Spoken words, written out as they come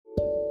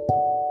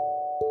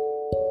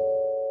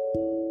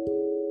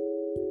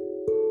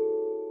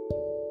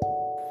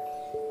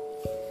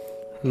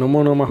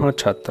नमो नमः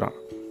छात्रा।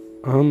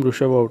 अहं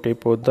ऋषभवटे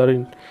पोद्दार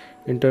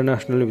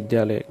इंटरनेशनल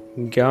विद्यालये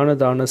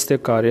ज्ञानदानस्य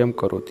कार्यं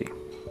करोति।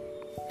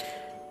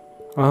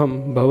 अहं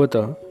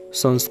भवतः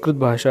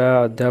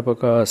संस्कृतभाषायाः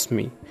अध्यापकः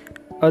अस्मि।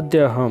 अद्य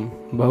अहं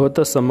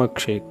भवतः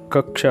समक्षे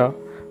कक्षा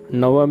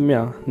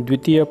नवम्या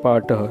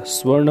द्वितीयपाठः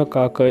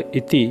स्वर्णकाक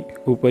इति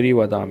उपरि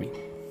वदामि।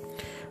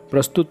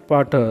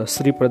 प्रस्तुतपाठः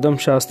श्री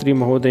प्रथमशास्त्री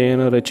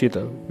महोदयेन रचित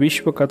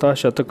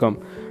विश्वकथाशतकं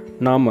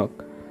नामक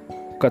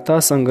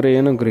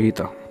कथासङ्ग्रहेण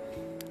गृहीतः।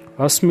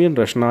 अस्मिन्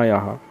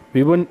रचनायाः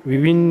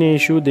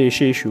विभिन्नेषु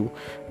देशेषु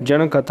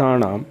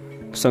जनकथानां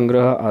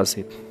सङ्ग्रहः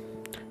आसीत्।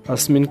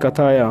 अस्मिन्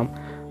कथायां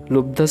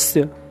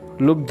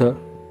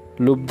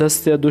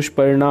लुब्धस्य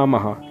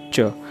दुष्परिणामः च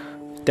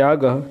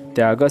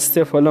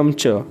त्यागस्य फलं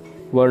च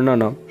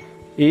वर्णनम्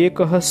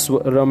एकः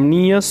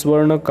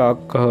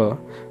रमणीयस्वर्णकाकः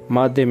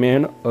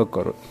माध्यमेन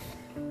अकरोत्।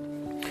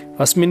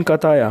 अस्मिन्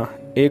कथायां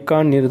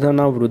एका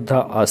निर्धना वृद्धा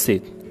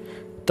आसीत्।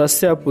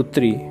 तस्याः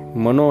पुत्री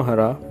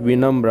मनोहरा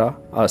विनम्रा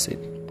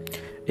आसीत्।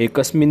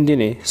 एकस्मिन्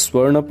दिने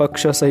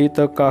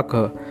स्वर्णपक्षसहितः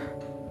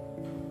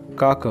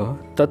काकः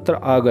तत्र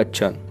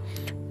आगच्छन्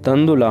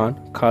तण्डुलान्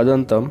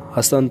खादन्तं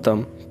हसन्तं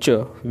च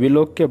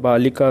विलोक्य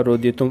बालिका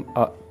रोदितुं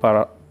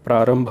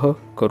प्रारम्भः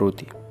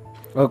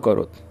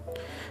अकरोत्।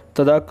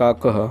 तदा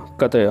काकः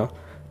कथय,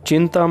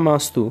 चिन्ता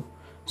मास्तु,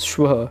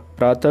 श्वः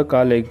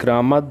प्रातःकाले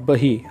ग्रामात्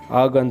बहिः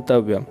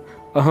आगन्तव्यम्,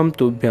 अहं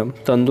तुभ्यं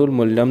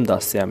तण्डुलमूल्यं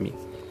दास्यामि।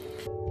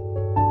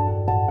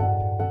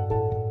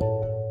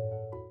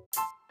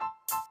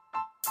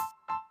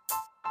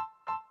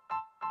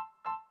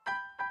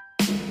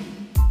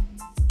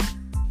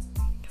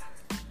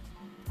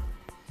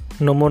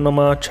 नमो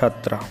नमः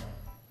छात्रा।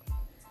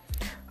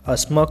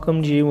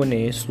 अस्माकं जीवने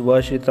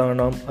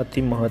सुभाषितानाम्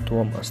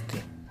अतिमहत्त्वम् अस्ति।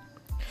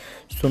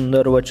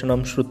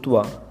 सुन्दरवचनं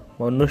श्रुत्वा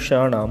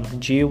मनुष्याणां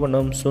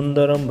जीवनं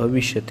सुन्दरं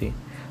भविष्यति।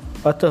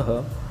 अतः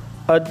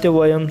अद्य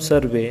वयं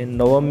सर्वे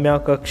नवम्या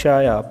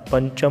कक्षायाः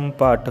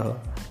पञ्चमपाठः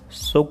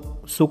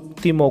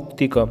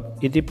सूक्तिमौक्तिकम्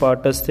इति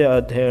पाठस्य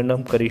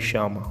अध्ययनं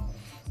करिष्यामः।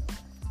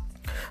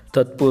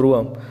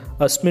 तत्पूर्वम्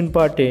अस्मिन्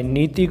पाठे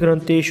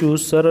नीतिग्रन्थेषु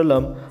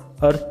सरलम्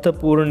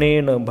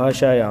अर्थपूर्णेन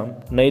भाषायां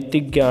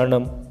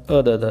नैतिकज्ञानम्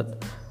अददत्।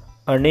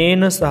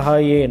 अनेन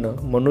साहाय्येन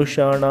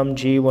मनुष्याणां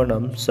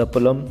जीवनं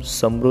सफलं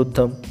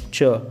समृद्धं च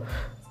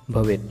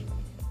भवेत्।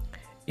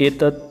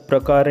 एतत्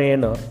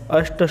प्रकारेण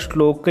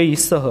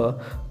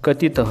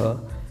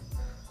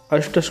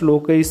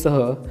अष्टश्लोकैः सह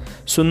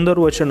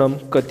सुन्दरवचनं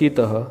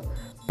कथितः।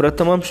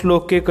 प्रथमं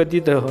श्लोके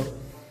कथितः,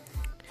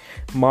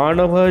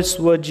 मानवः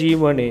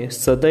स्वजीवने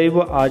सदैव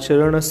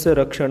आचरणस्य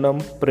रक्षणं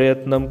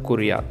प्रयत्नं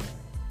कुर्यात्।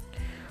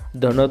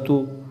 धनं तु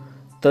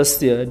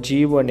तस्य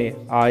जीवने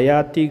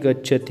आयाति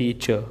गच्छति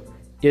च।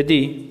 यदि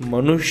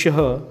मनुष्यः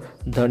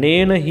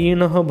धनेन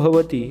हीनः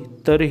भवति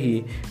तर्हि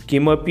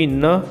किमपि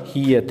न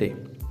हीयते,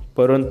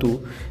 परन्तु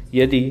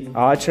यदि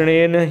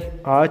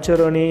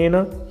आचरणेन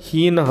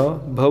हीनः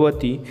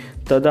भवति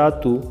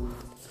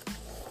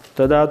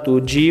तदा तु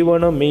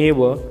जीवनमेव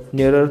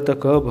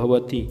निरर्थकः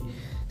भवति।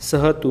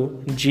 सः तु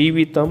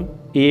जीवितम्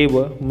एव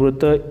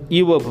मृत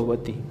इव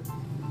भवति।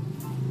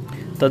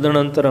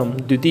 तदनन्तरं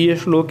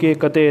द्वितीयश्लोके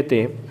कथयते,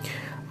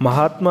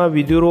 महात्मा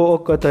विदुरो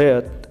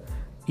अकथयत्,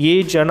 ये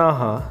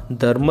जनाः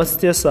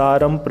धर्मस्य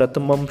सारं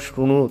प्रथमं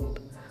शृणुत्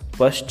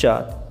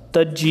पश्चात्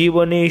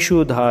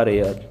तज्जीवनेषु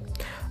धारयत्।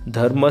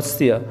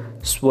 धर्मस्य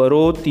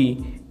स्वरोति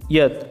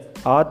यत्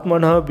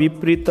आत्मनः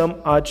विपरीतम्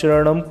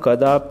आचरणं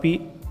कदापि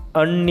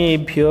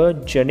अन्येभ्यः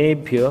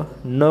जनेभ्यः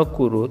न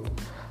कुरुत्।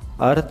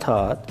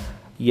 अर्थात्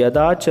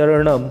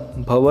यदाचरणं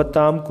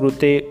भवतां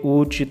कृते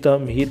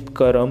उचितं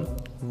हितकरं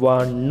वा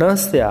न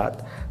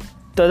स्यात्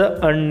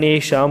तद्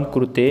अन्येषां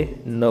कृते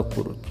न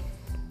कुरुत्।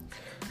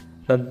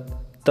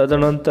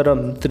 तदनन्तरं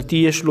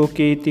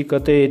तृतीयश्लोके इति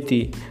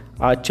कथयति,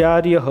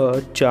 आचार्यः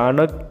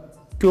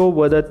चाणक्यो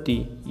वदति,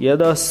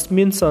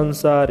 यदस्मिन्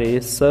संसारे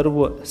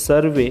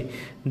सर्वे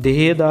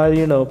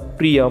देहधारिणः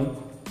प्रियं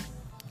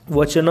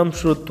वचनं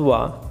श्रुत्वा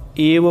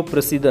एव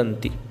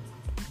प्रसीदन्ति।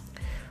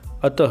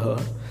 अतः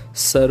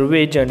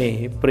सर्वे जने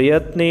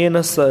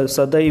प्रयत्नेन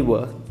सदैव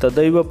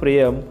तदैव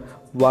प्रियं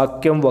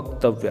वाक्यं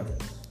वक्तव्यम्।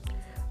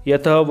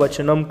 यतः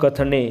वचनं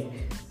कथने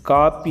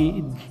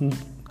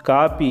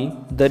कापि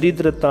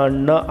दरिद्रता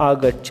न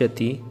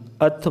आगच्छति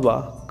अथवा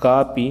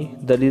कापि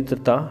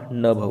दरिद्रता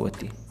न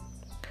भवति।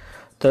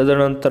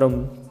 तदनन्तरं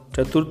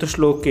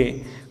चतुर्थश्लोके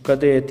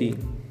कथयति,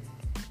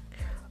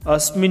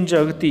 अस्मिन्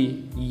जगति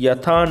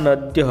यथा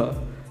नद्यः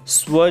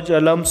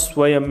स्वजलं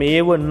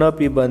स्वयमेव न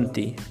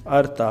पिबन्ति,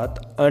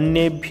 अर्थात्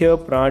अन्येभ्यः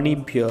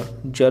प्राणिभ्यः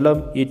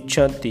जलम्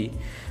इच्छन्ति,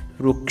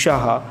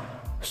 वृक्षाः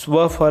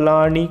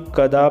स्वफलानि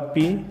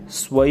कदापि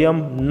स्वयं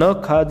न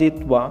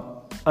खादित्वा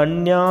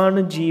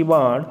अन्यान्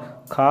जीवान्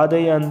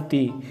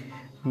खादयन्ति,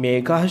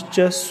 मेघाश्च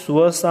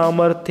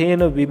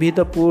स्वसामर्थ्येन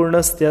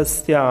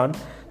विविधपूर्णसस्यान्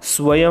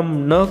स्वयं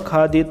न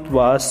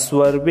खादित्वा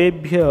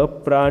सर्वेभ्यः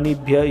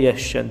प्राणिभ्यः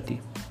यच्छन्ति।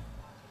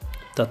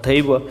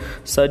 तथैव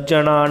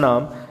सज्जनानां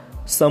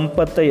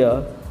सम्पत्तयः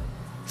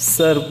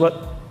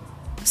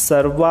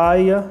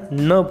सर्वाय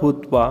न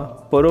भूत्वा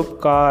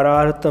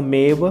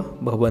परोपकारार्थमेव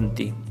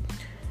भवन्ति।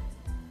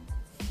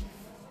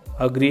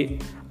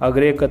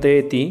 अग्रे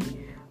कथयति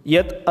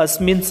यत्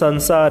अस्मिन्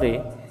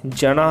संसारे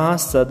जनाः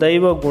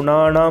सदैव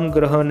गुणानां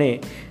ग्रहणे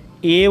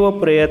एव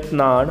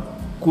प्रयत्नान्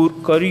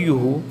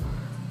कुर्युः,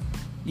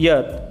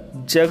 यत्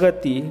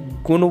जगति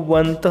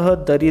गुणवन्तः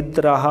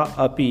दरिद्राः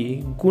अपि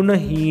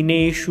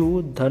गुणहीनेषु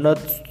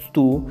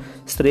धनस्तु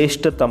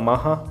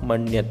श्रेष्ठतमः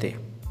मन्यते।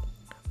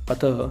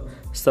 अतः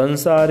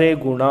संसारे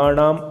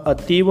गुणानाम्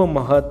अतीव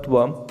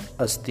महत्त्वम्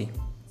अस्ति।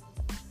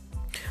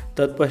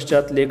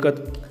 तत्पश्चात्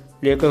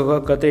लेखकः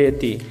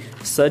कथयति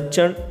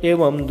सज्जन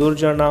एवं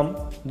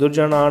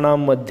दुर्जनानां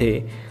मध्ये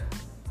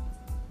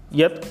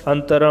यत्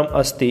अंतरम्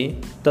अस्ति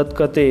तत्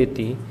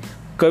कथयति।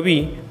 कवि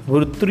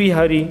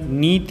भर्तृहरि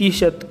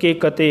नीतिशतके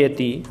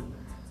कथयति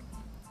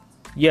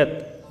यत्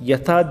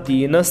यथा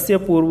दीनस्य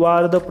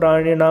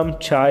पूर्वार्धप्राणिनां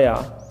छाया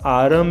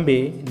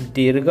आरम्भे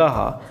दीर्घः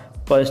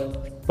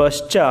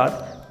पश्चात्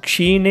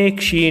क्षीणे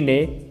क्षीणे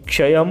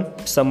क्षयं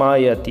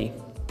समायाति,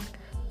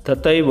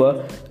 तथैव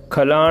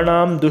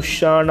खलानां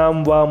दुष्टानां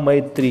वा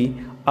मैत्री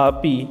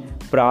अपि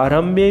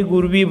प्रारम्भे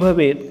गुर्वी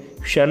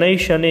भवेत्, शनैः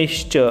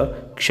शनैश्च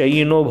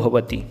क्षयिनो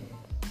भवति।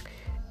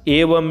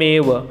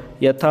 एवमेव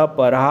यथा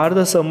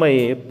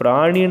परार्धसमये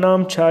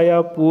प्राणिनां छाया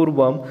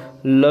पूर्वं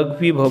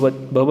लघ्वी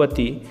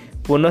भवति,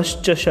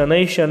 पुनश्च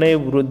शनैः शनैः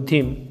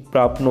वृद्धिं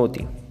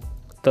प्राप्नोति,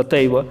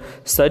 तथैव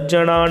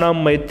सज्जनानां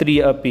मैत्री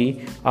अपि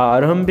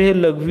आरम्भे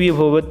लघ्वी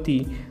भवति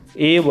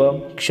एव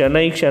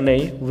शनैः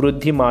शनैः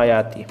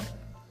वृद्धिमायाति।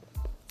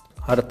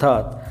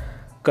 अर्थात्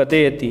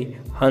कथयति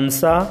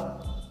हंसा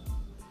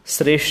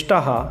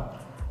श्रेष्ठाः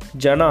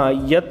जना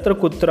यत्र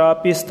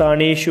कुत्रापि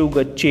स्थानेषु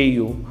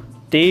गच्छेयुः,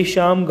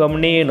 तेषां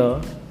गमनेन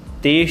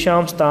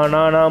तेषां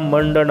स्थानानां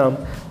मण्डनं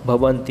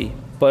भवन्ति,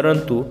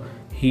 परन्तु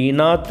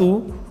हीना तु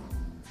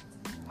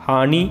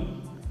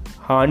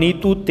हानि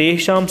तु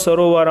तेषां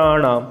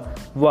सरोवराणां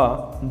वा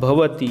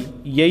भवति,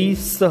 यैः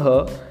सह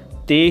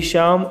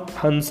तेषां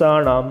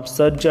हंसानां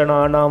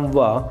सज्जनानां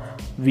वा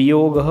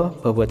वियोगः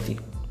भवति।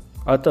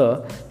 अतः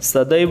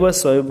सदैव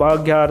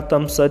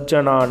सौभाग्यार्थं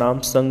सज्जनानां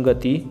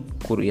संगति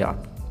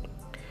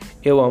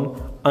कुर्यात्। एवं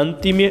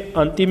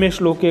अंतिमे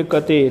श्लोके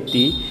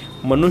कथयति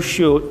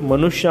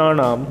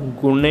मनुष्याणां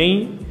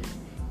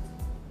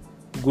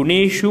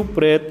गुणेषु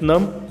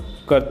प्रयत्नं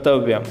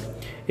कर्तव्यम्।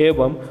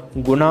 एवं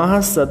गुणाः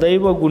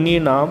सदैव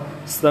गुणिनां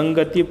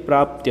संगति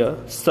प्राप्य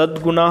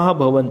सद्गुणाः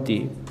भवन्ति,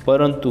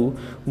 परन्तु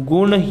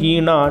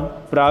गुणहीनान्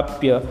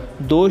प्राप्य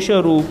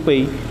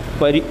दोषरूपैः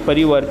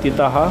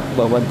परिवर्तिताः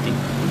भवन्ति।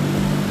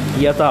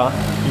 यथा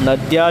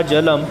नद्या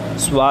जलं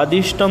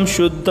स्वादिष्टं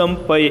शुद्धं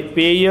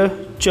पेय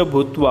च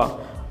भूत्वा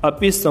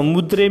अपि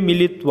समुद्रे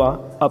मिलित्वा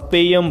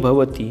अपेयं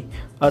भवति।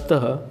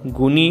 अतः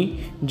गुणी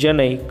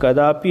जनैः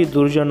कदापि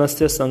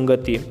दुर्जनस्य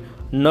संगतिः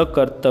न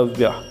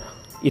कर्तव्या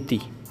इति।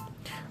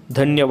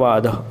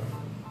 धन्यवादः।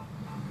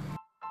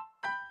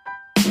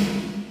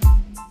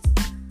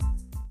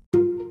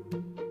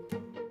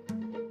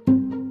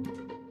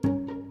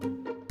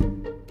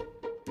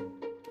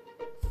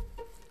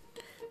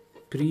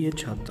 प्रिय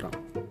छात्रा,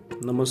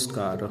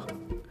 नमस्कार।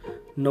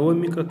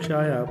 नवमी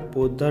कक्षाया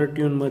पोद्दार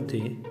ट्यून्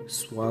मध्ये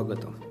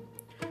स्वागतम्।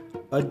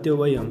 अद्य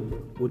वयम्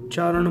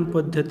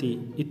उच्चारणपद्धति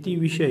इति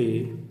विषये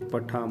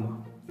पठामः।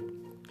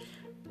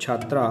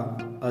 छात्रा,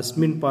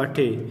 अस्मिन्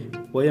पाठे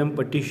वयं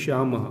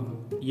पठिष्यामः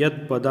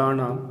यत्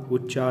पदानाम्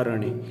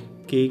उच्चारणे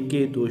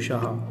के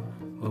दोषाः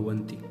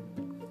भवन्ति,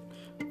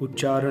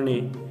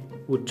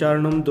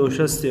 उच्चारणं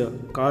दोषस्य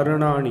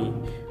कारणानि,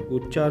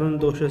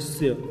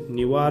 उच्चारणदोषस्य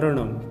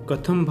निवारणं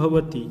कथं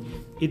भवति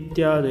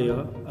इत्यादयः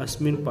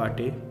अस्मिन्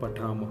पाठे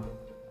पठामः।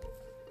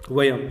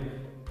 वयं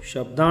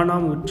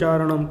शब्दानाम्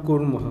उच्चारणं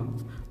कुर्मः।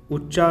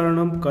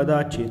 उच्चारणं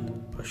कदाचित्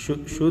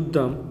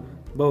शुद्धं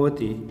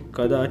भवति,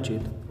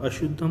 कदाचित्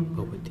अशुद्धं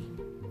भवति।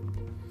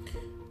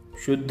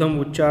 शुद्धम्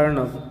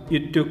उच्चारणम्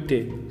इत्युक्ते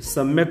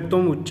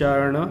सम्यक्तम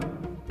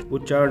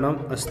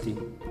उच्चारणम् अस्ति।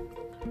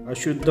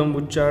 अशुद्धम्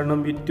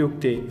उच्चारणम्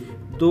इत्युक्ते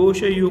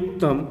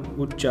दोषयुक्तम्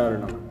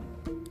उच्चारणम्।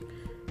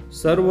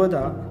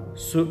 सर्वदा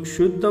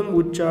शुद्धम्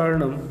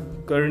उच्चारणं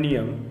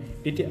करणीयम्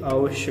इति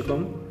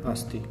आवश्यकम्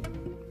अस्ति।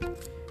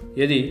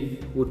 यदि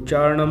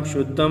उच्चारणं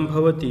शुद्धं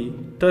भवति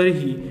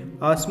तर्हि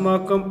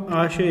अस्माकम्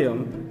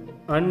आशयम्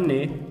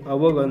अन्ये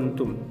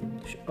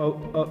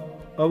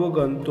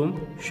अवगन्तुं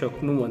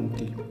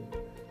शक्नुवन्ति।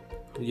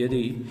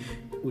 यदि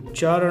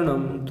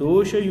उच्चारणं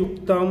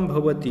दोषयुक्तं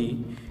भवति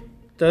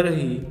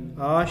तर्हि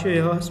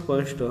आशयः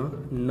स्पष्टः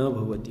न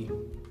भवति।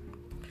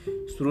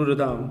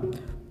 श्रूयतां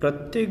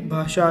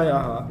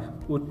प्रत्येकभाषायाः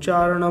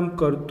उच्चारणं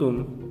कर्तुं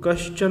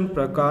कश्चन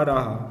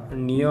प्रकाराः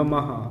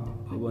नियमाः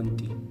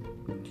भवन्ति।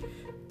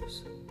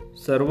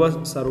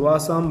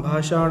 सर्वासां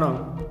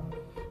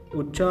भाषाणाम्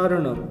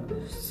उच्चारणं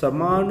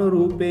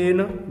समानरूपेण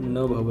न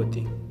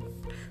भवति।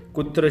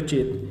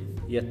 कुत्रचित्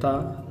यथा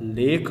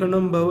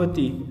लेखनं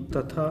भवति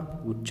तथा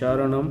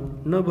उच्चारणं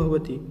न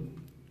भवति,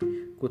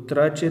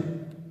 कुत्रचित्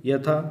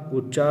यथा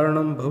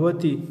उच्चारणं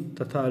भवति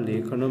तथा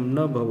लेखनं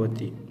न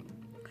भवति।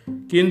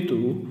 किन्तु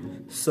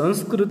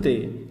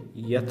संस्कृते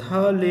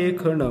यथा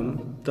लेखनं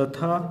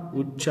तथा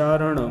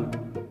उच्चारणम्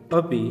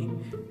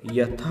अपि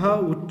यथा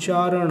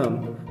उच्चारणं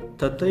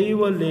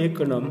तथैव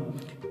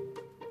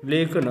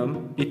लेखनम्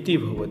इति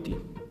भवति।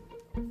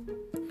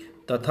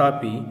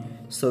 तथापि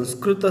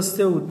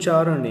संस्कृतस्य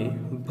उच्चारणे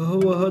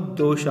बहवः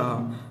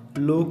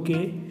दोषाः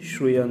लोके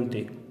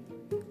श्रूयन्ते।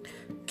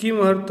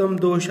 किमर्थं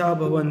दोषाः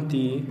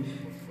भवन्ति,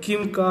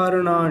 किं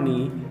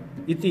कारणानि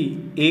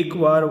इति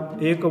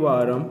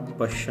एकवारं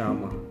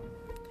पश्यामः।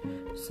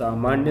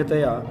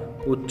 सामान्यतया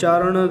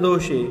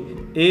उच्चारणदोषे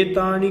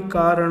एतानि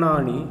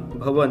कारणानि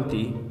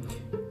भवन्ति।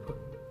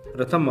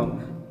 प्रथमं,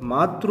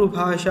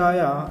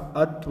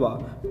 मातृभाषायाः अथवा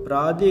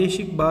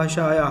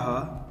प्रादेशिकभाषायाः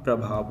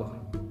प्रभावः।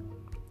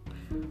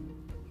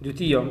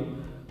 द्वितीयम्,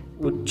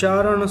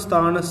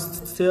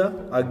 उच्चारणस्थानस्य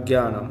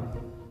अज्ञानं,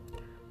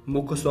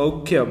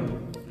 मुखसौख्यं,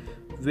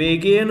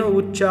 वेगेन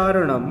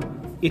उच्चारणम्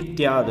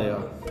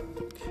इत्यादयः।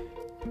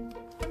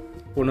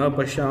 पुनः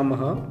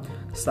पश्यामः,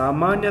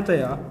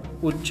 सामान्यतया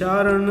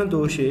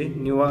उच्चारणदोषे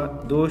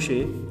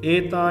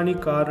एतानि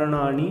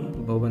कारणानि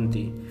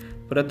भवन्ति।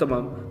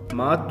 प्रथमं,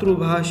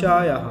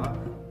 मातृभाषायाः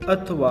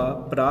अथवा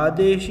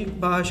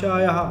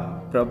प्रादेशिकभाषायाः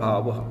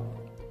प्रभावः,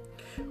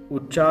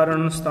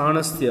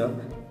 उच्चारणस्थानस्य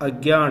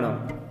अज्ञानं,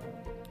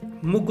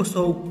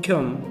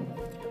 मुखसौख्यं,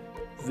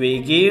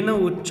 वेगेन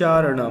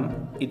उच्चारणम्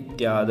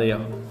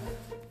इत्यादयः।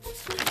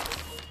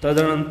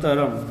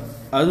 तदनन्तरम्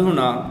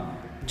अधुना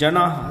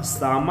जनाः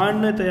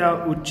सामान्यतया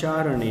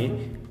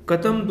उच्चारणे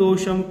कथं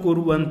दोषं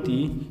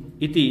कुर्वन्ति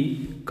इति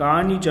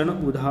कानिचन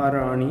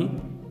उदाहरणानि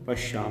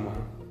पश्यामः।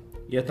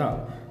 यथा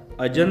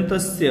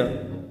अजन्तस्य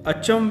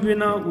अचं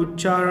विना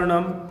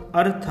उच्चारणम्,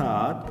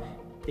 अर्थात्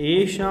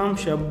येषां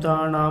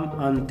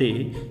शब्दानाम्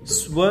अन्ते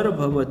स्वर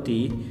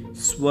भवति,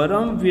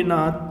 स्वरं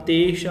विना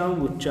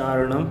तेषाम्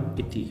उच्चारणम्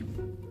इति।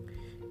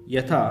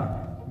 यथा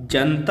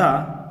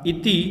जन्ता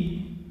इति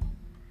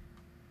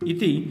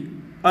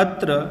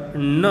अत्र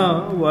न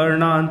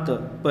वर्णान्त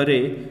परे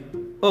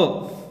अ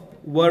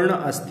वर्ण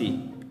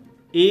अस्ति।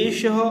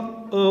 एषः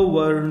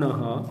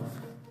अवर्णः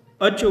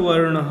अच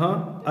वर्णः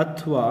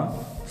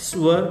अथवा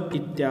स्वर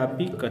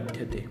इत्यापि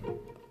कथ्यते।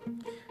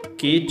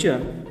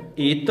 केचन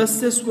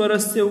एतस्य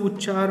स्वरस्य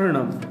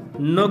उच्चारणं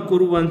न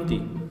कुर्वन्ति,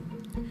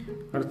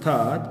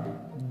 अर्थात्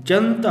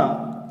जन्ता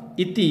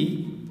इति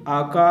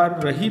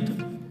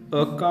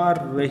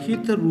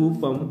अकाररहित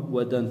रूपं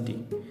वदन्ति,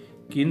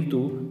 किन्तु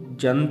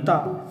जन्ता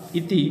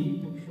इति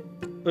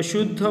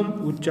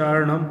अशुद्धम्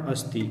उच्चारणम्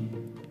अस्ति,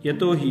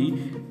 यतोहि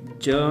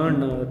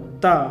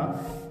जनता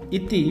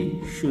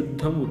इति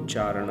शुद्धम्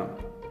उच्चारणम्।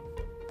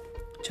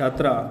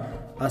 छात्रा,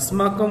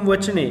 अस्माकं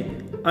वचने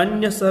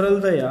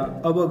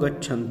अन्यसरलतया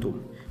अवगच्छन्तु,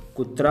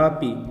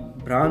 कुत्रापि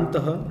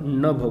भ्रान्तः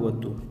न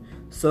भवतु।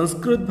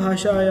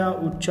 संस्कृतभाषायाः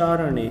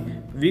उच्चारणे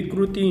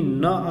विकृतिः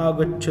न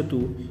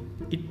आगच्छतु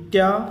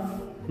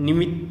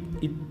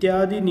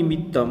इत्यादि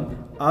निमित्तम्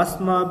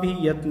अस्माभिः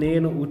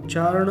यत्नेन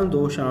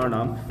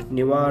उच्चारणदोषाणां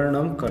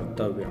निवारणं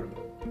कर्तव्यम्।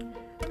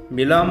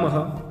 मिलामः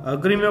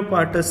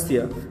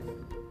अग्रिमपाठस्य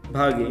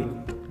भागे।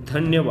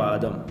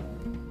 धन्यवादः।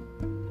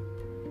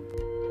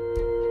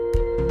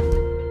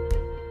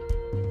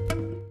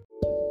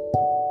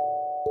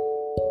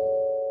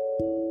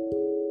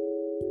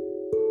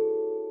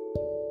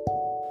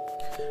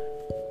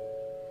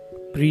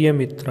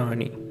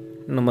 प्रियमित्राणि,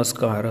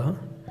 नमस्कारः।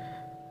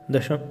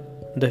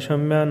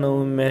 दशम्या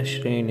नवम्या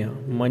श्रेण्या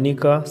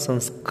मणिका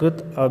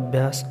संस्कृत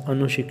अभ्यास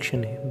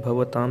अनुशिक्षणे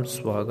भवतां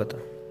स्वागतम्।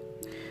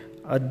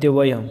 अद्य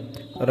वयं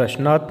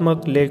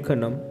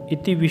रचनात्मकलेखनम्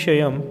इति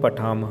विषयं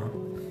पठामः।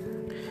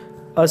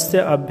 अस्य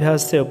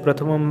अभ्यासस्य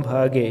प्रथमं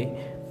भागे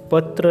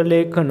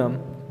पत्रलेखनं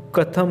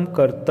कथं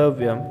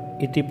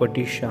कर्तव्यम् इति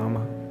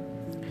पठिष्यामः।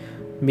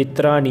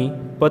 मित्राणि,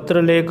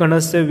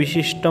 पत्रलेखनस्य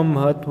विशिष्टं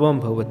महत्त्वं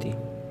भवति।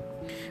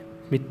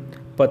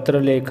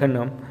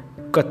 पत्रलेखनं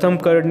कथं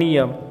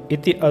करणीयम्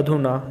इति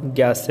अधुना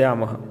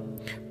ज्ञास्यामः।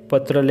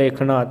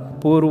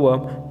 पत्रलेखनात्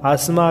पूर्वम्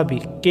अस्माभिः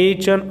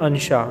केचन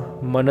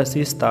अंशाः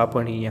मनसि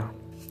स्थापनीयाः।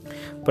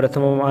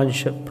 प्रथमम्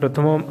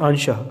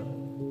अंशः।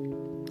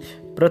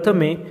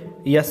 प्रथमे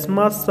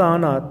यस्मात्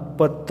स्थानात्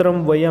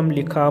पत्रं वयं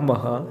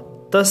लिखामः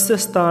तस्य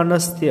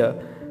स्थानस्य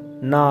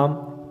नाम,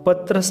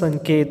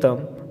 पत्रसङ्केतः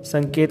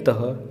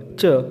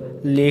च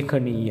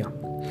लेखनीयः।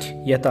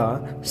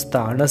 यथा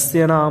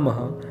स्थानस्य नाम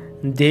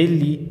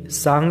देहली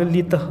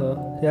सांगलीतः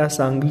या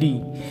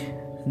सांगली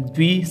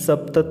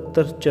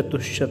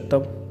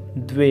 277/4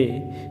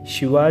 2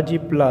 शिवाजी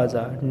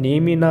प्लाजा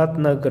नेमिनाथ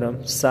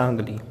नगरं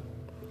सांगली।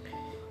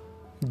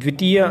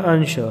 द्वितीय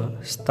अंशः।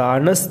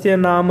 स्थानस्य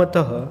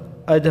नामतः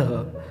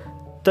अधः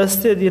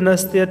तस्य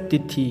दिनस्य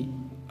तिथि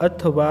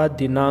अथवा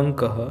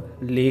दिनाङ्कः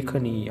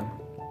लेखनीयः।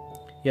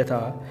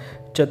 यथा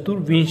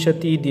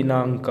 24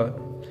 दिनाङ्कः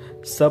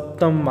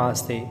 7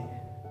 मासे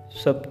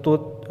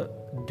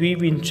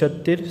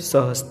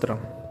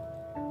 2020।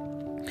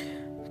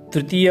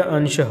 तृतीय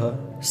अंशः।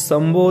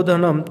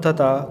 संबोधनं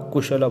तथा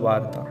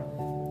कुशलवार्ता।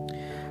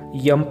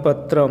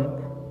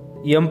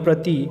 यं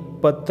प्रति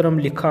पत्रं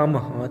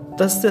लिखामः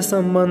तस्य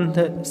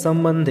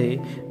सम्बन्धे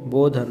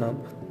बोधनं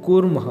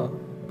कुर्मः,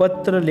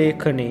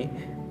 पत्रलेखने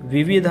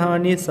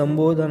विविधानि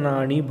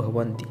सम्बोधनानि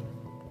भवन्ति।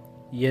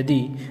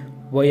 यदि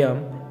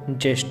वयं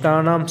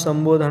ज्येष्ठानां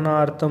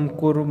सम्बोधनार्थं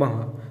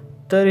कुर्मः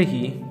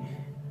तर्हि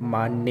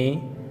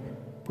मान्ये,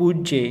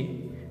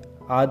 पूज्ये,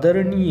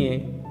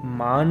 आदरणीये,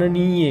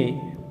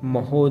 माननीये,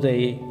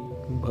 महोदये,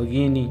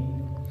 भगिनी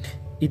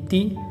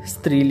इति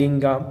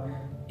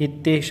स्त्रीलिङ्गम्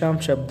इत्येषां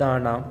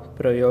शब्दानां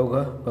प्रयोगः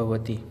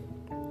भवति।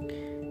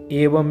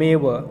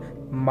 एवमेव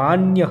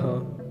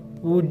मान्यः,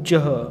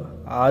 पूज्यः,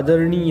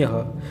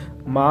 आदरणीयः,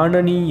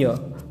 माननीयः,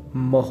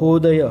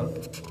 महोदय,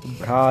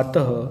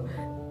 भ्रातः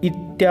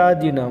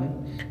इत्यादीनां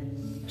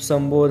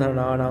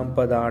सम्बोधनानां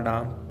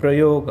पदानां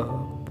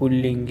प्रयोगः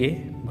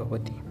पुल्लिङ्गे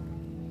भवति।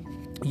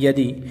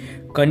 यदि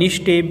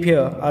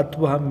कनिष्ठेभ्यः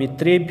अथवा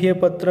मित्रेभ्यः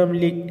पत्रं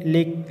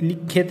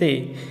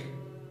लिख्यते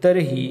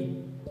तर्हि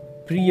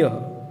प्रियः,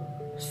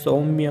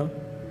 सौम्य,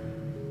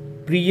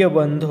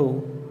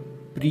 प्रियबन्धो,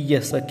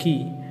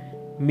 प्रियसखी,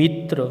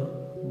 मित्र,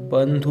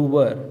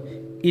 बन्धुवर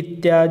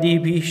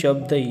इत्यादिभिः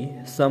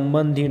शब्दैः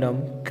सम्बोधनं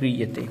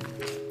क्रियते।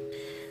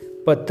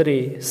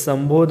 पत्रे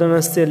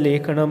सम्बोधनस्य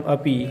लेखनम्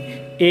अपि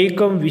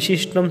एकं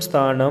विशिष्टं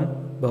स्थानं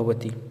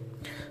भवति।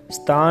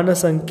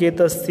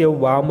 स्थानसङ्केतस्य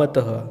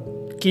वामतः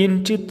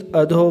किञ्चित्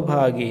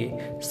अधोभागे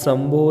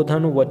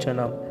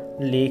सम्बोधनवचनं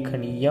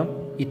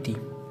लेखनीयम् इति।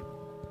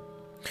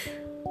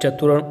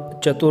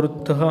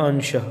 चतुर्थः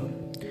अंशः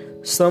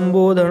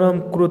सम्बोधनं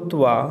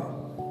कृत्वा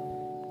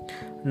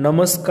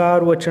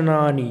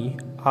नमस्कारवचनानि,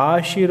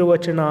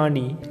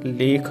 आशीर्वचनानि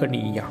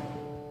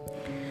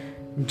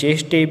लेखनीयानि।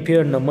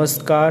 ज्येष्ठेभ्यः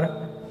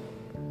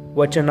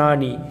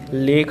नमस्कारवचनानि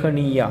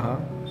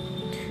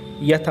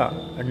लेखनीयानि यथा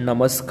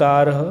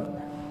नमस्कारः,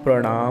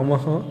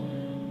 प्रणामः,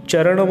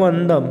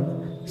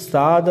 चरणवन्दनं,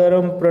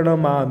 सादरं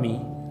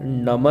प्रणमामि,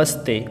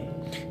 नमस्ते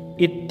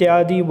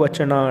इत्यादि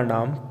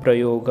वचनानां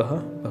प्रयोगः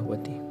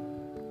भवति।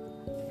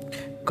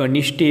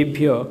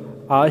 कनिष्ठेभ्यः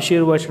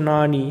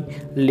आशीर्वचनानि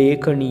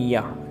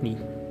लेखनीयानि।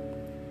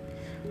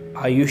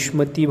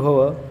 आयुष्मती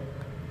भव,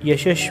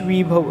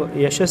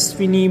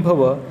 यशस्विनी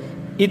भव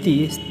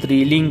इति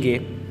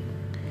स्त्रीलिङ्गे,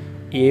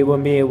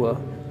 एवमेव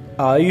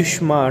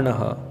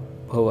आयुष्मानः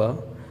भव,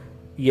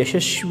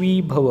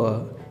 यशस्वी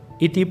भव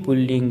इति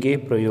पुल्लिङ्गे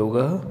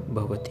प्रयोगः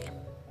भवति।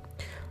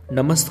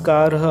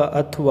 नमस्कारः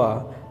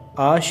अथवा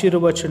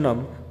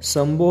आशीर्वचनं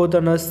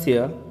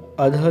सम्बोधनस्य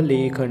अधः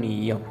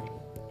लेखनीयम्।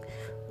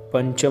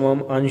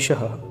 पञ्चमः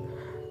अंशः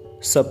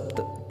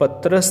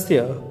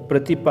पत्रस्य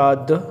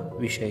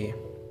प्रतिपाद्यविषये।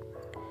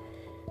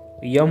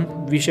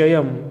 यं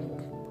विषयं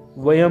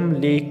वयं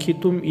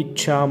लेखितुम्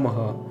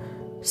इच्छामः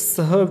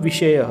सः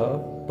विषयः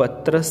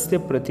पत्रस्य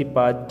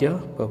प्रतिपाद्यः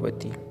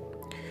भवति।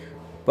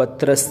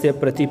 पत्रस्य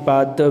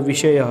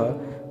प्रतिपाद्यविषयः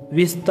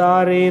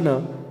विस्तारेण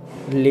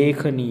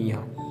लेखनीयः।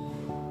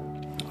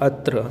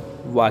 अत्र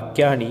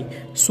वाक्यानि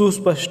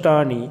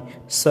सुस्पष्टानि,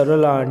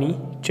 सरलानि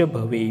च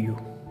भवेयुः।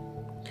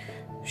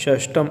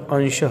 षष्ठः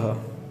अंशः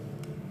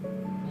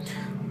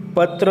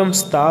पत्रं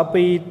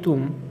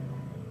स्थापयितुं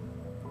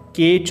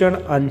केचन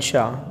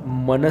अंशाः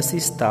मनसि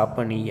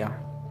स्थापनीयाः।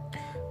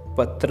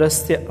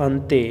 पत्रस्य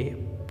अन्ते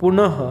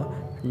पुनः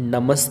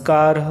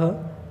नमस्कारः,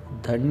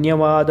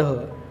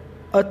 धन्यवादः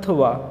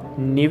अथवा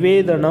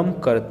निवेदनं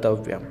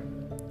कर्तव्यम्।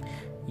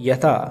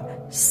 यथा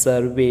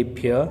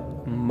सर्वेभ्यः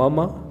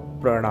मम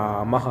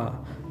प्रणामः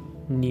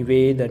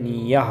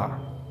निवेदनीयः।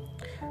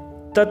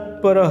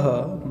 तत्परः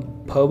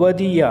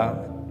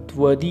भवदीया,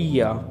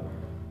 त्वदीया,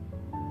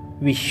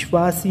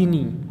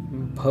 विश्वासिनी,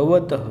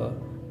 भवतः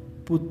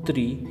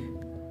पुत्री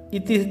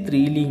इति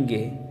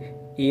स्त्रीलिङ्गे,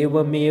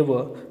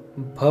 एवमेव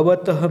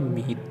भवतः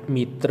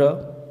मित्र,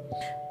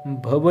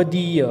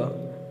 भवदीय,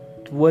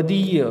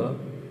 त्वदीय,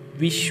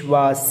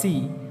 विश्वासी,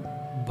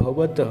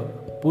 भवतः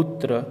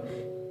पुत्र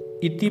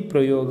इति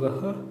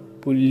प्रयोगः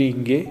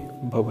पुल्लिङ्गे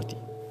भवति।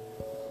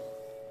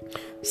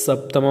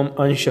 सप्तमः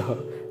अंशः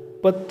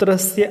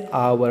पत्रस्य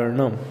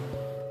आवरणम्।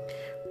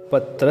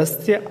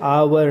 पत्रस्य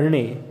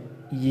आवरणे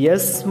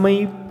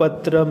यस्मै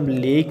पत्रं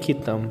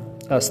लिखितम्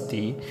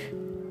अस्ति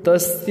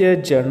तस्य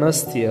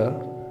जनस्य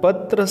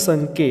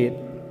पत्रसङ्केत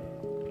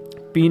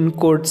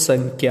पिन्कोड्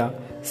संख्या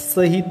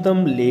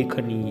सहितं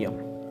लेखनीयम्।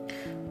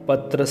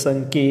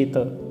 पत्रसङ्केत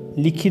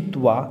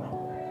लिखित्वा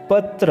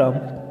पत्रं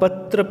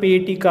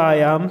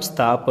पत्रपेटिकायां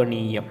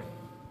स्थापनीयम्।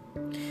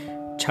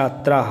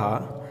 छात्राः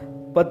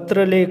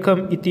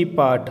पत्रलेखम् इति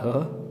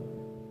पाठः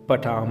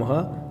पठामः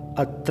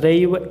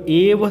अत्रैव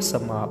एव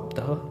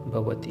समाप्तः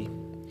भवति।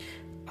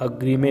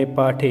 अग्रिमे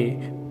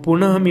पाठे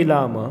पुनः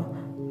मिलामः।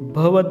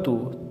 भवतु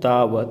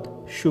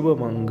तावत्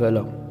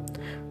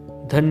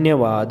शुभमङ्गलम्।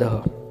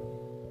 धन्यवादः।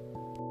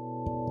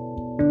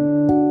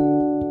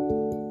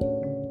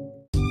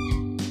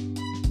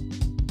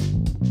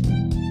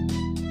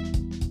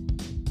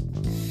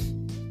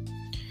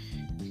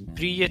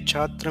 प्रिय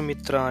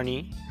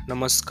छात्रमित्राणि,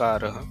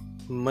 नमस्कारः।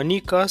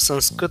 मनिका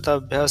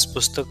संस्कृताभ्यास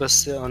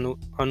पुस्तकस्य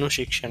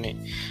अनुशिक्षणे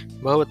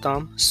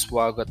भवतां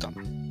स्वागतम्।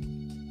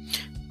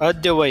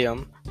 अद्य वयं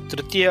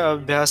तृतीय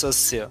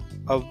अभ्यासस्य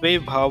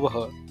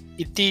अव्ययभावः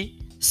इति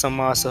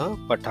समासः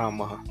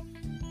पठामः।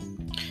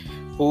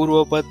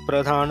 पूर्वपद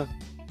प्रधान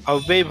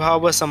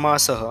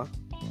अव्ययभावसमासः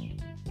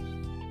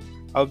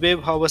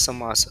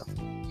अव्ययभावसमासः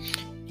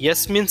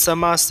यस्मिन्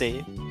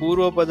समासे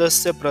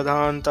पूर्वपदस्य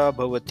प्रधानता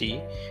भवति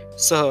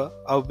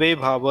सः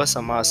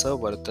अव्ययभावसमासः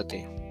वर्तते।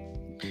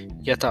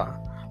 यथा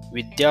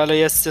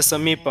विद्यालयस्य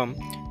समीपम्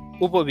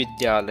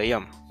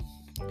उपविद्यालयम्।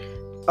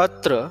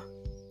 अत्र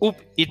उप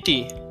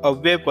इति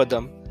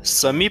अव्ययपदं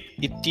समीप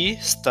इति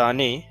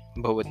स्थाने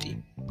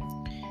भवति।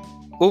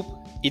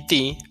 उप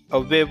इति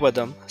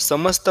अव्ययपदं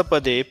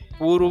समस्तपदे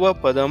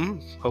पूर्वपदं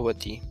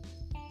भवति।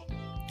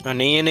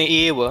 अनेन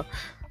एव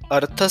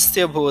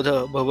अर्थस्य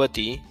बोधः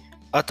भवति।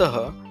 अतः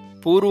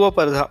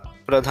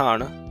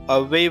पूर्वप्रधान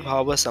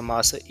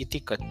अव्ययभावसमास इति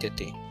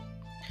कथ्यते।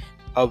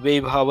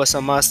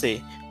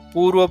 अव्ययभावसमासे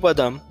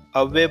पूर्वपदम्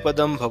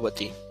अव्ययपदं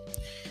भवति।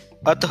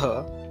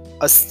 अतः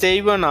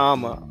अस्यैव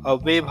नाम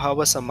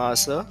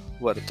अव्ययभावसमासः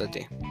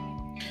वर्तते।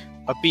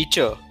 अपि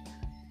च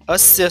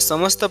अस्य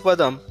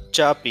समस्तपदं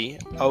चापि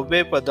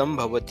अव्ययपदं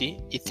भवति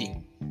इति।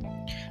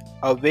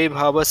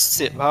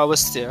 अव्ययभावस्य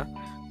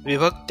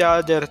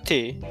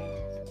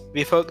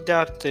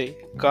विभक्त्यार्थे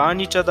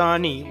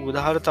कानिचदानि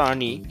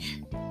उदाहरणानि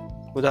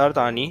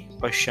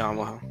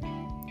पश्यामः।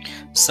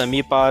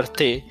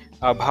 समीपार्थे,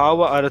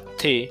 अभाव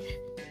अर्थे,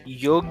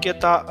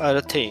 योग्यता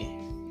अर्थे,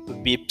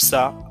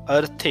 विप्सा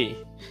अर्थे,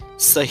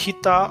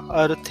 सहिता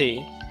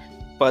अर्थे,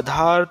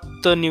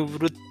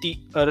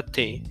 पदार्थनिवृत्ति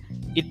अर्थे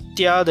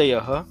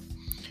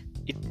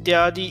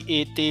इत्यादि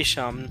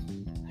एतेषां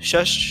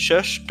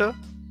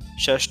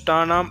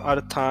षष्ठानाम्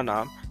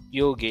अर्थानां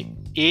योगे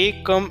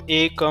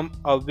एकम्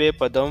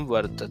अव्ययपदं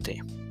वर्तते।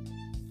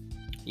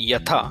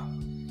 यथा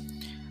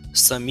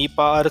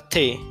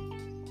समीपार्थे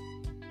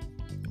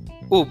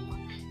उप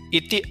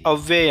इति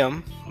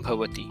अव्ययं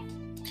भवति।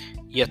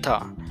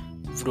 यथा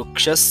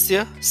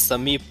वृक्षस्य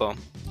समीपम्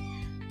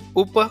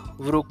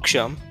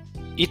उपवृक्षम्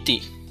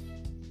इति।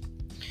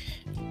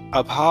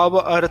 अभाव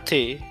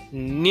अर्थे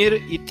निर्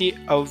इति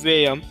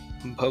अव्ययं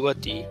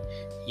भवति।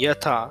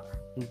 यथा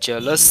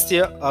जलस्य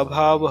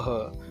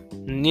अभावः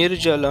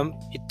निर्जलम्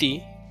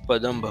इति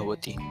पदं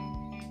भवति।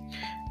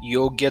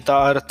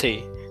 योग्यता अर्थे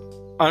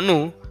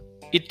अनु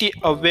इति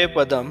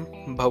अव्ययपदं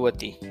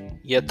भवति।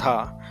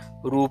 यथा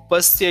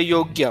रूपस्य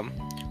योग्यम्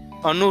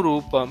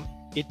अनुरूपम्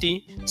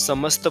इति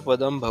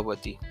समस्तपदं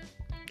भवति।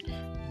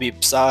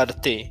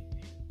 विप्सार्थे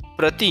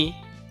प्रति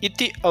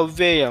इति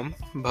अव्ययं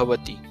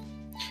भवति।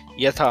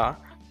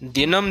 यथा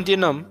दिनं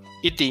दिनम्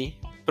इति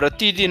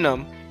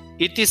प्रतिदिनम्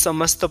इति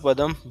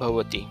समस्तपदं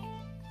भवति।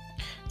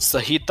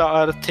 सहिता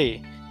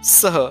अर्थे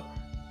सह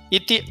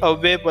इति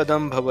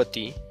अव्ययपदं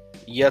भवति।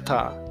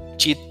 यथा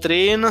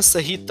चित्रेण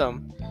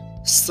सहितं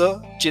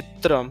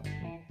सचित्रम्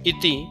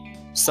इति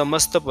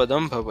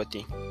समस्तपदं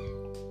भवति।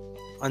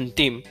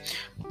 अन्तिम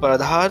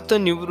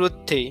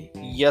पदार्थनिवृत्ते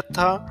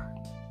यथा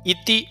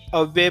इति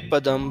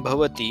अव्ययपदं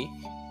भवति।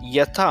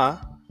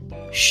 यथा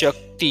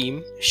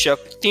शक्तिम्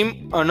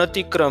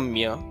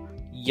अनतिक्रम्य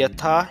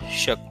यथा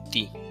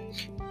शक्ति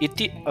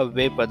इति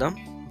अव्ययपदं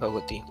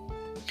भवति।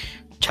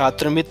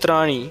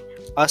 छात्रमित्राणि,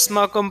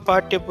 अस्माकं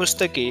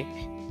पाठ्यपुस्तके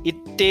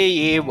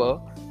इत्येव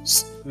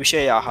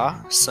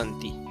विषयाः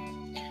सन्ति।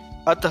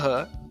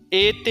 अतः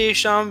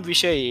एतेषां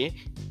विषये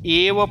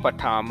एव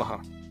पठामः।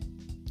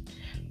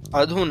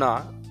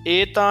 अधुना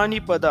एतानि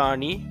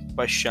पदानि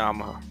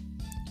पश्यामः।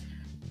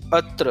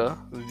 अत्र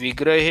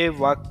विग्रहे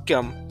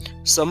वाक्यं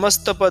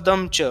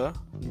समस्तपदं च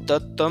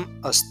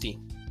दत्तम् अस्ति।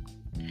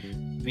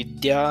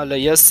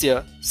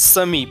 विद्यालयस्य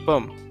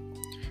समीपम्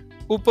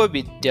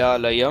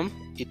उपविद्यालयम्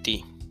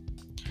इति।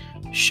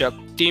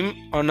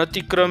 शक्तिम्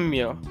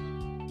अनतिक्रम्य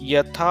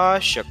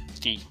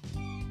यथाशक्ति।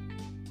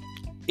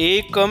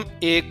 एकम्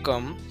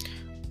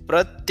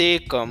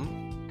प्रत्येकम्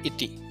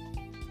इति।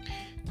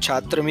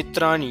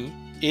 छात्रमित्राणि,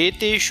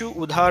 एतेषु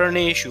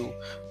उदाहरणेषु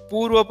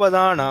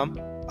पूर्वपदानाम्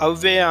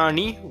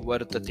अव्ययानि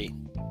वर्तते।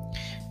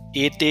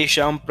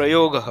 एतेषां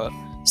प्रयोगः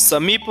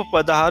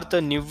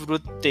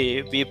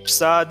समीपपदार्थनिवृत्ते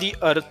विप्सादि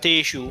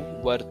अर्थेषु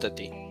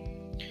वर्तते।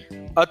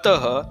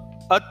 अतः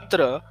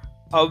अत्र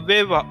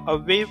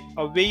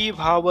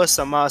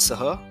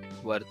अव्ययभावसमासः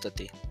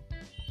वर्तते।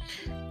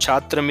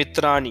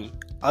 छात्रमित्राणि,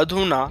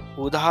 अधुना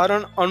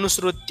उदाहरण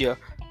अनुसृत्य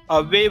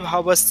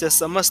अव्ययभावस्य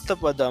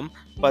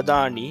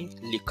समस्तपदानि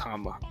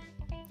लिखामः।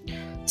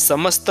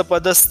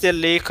 समस्तपदस्य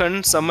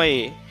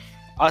लेखनसमये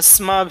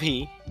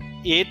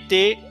अस्माभिः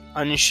एते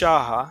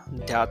अंशाः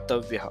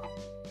ध्यातव्यः।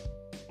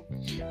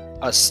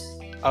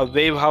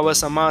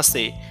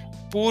 अव्ययभावसमासे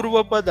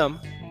पूर्वपदम्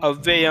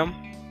अव्ययं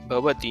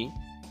भवति।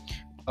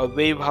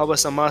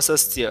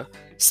 अव्ययभावसमासस्य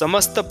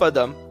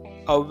समस्तपदम्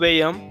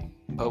अव्ययं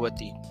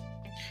भवति।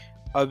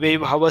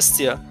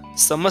 अव्ययभावस्य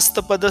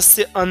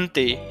समस्तपदस्य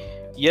अन्ते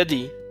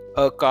यदि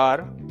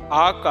अकार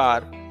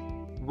आकार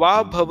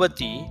वा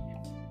भवति,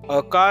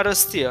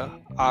 अकारस्य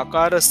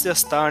आकारस्य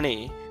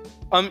स्थाने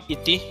अम्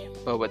इति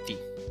भवति।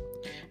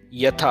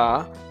 यथा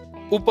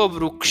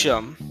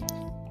उपवृक्षम्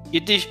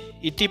इति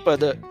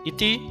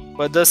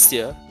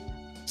पदस्य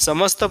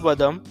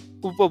समस्तपदम्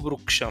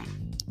उपवृक्षम्।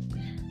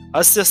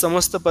 अस्य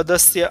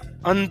समस्तपदस्य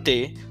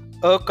अन्ते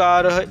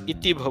अकारः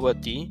इति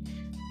भवति।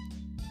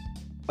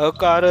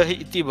 अकारः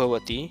इति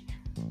भवति।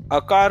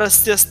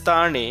 अकारस्य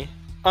स्थाने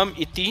अम्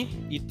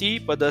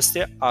इति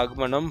पदस्य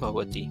आगमनं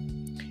भवति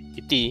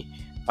इति।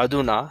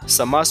 अधुना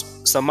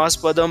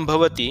समासपदं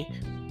भवति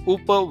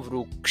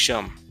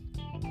उपवृक्षम्।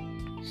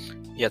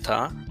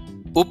 यथा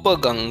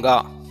उपगंगा।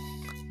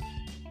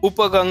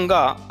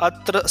 उपगंगा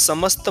अत्र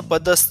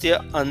समस्तपदस्य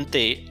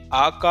अन्ते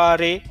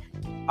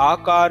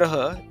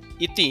आकारः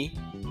इति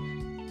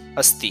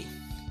अस्ति।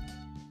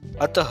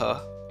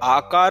 अतः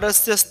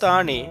आकारस्य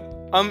स्थाने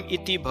अम्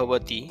इति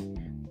भवति।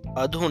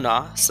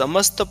 अधुना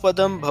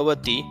समस्तपदं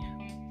भवति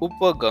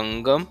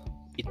उपगंगम्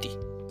इति।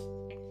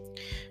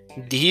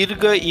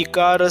 दीर्घ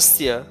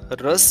इकारस्य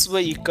ह्रस्व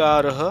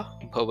इकारः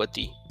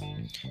भवति।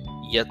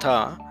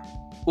 यथा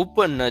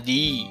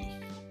उपनदी।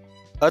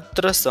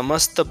 अत्र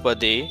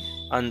समस्तपदे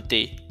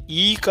अन्ते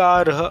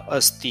ईकारः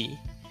अस्ति।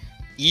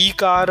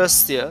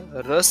 ईकारस्य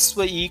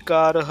ह्रस्व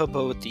ईकारः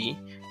भवति।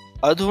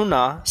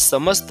 अधुना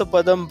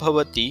समस्तपदं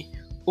भवति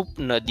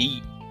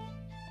उपनदी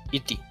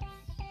इति।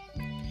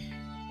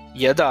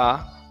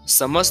 यदा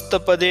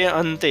समस्तपदे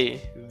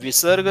अन्ते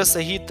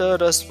विसर्गसहित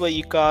ह्रस्व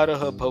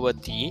इकारः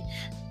भवति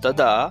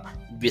तदा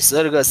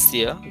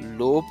विसर्गस्य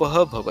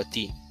लोपः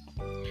भवति।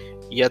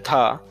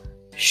 यथा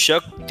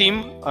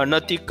शक्तिम्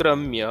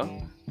अनतिक्रम्य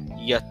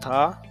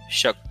यथा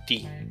शक्ति।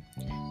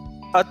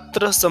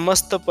 अत्र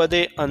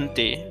समस्तपदे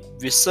अन्ते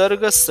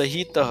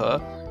विसर्गसहितः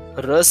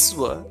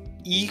ह्रस्व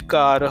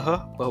ईकारः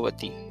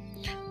भवति।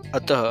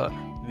 अतः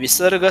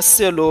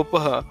विसर्गस्य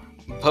लोपः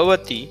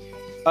भवति।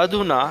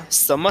 अधुना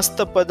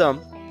समस्तपदं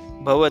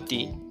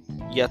भवति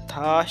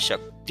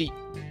यथाशक्ति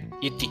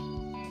इति।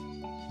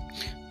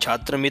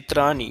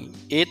 छात्रमित्राणि,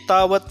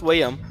 एतावत्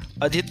वयम्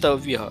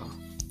अधीतव्यः।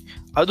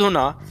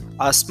 अधुना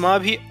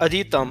अस्माभिः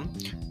अधीतं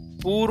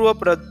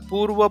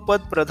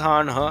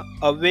पूर्वपदप्रधानः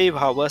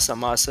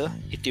अव्ययीभावसमासः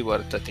इति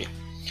वर्तते।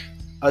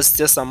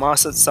 अस्य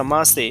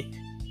समासे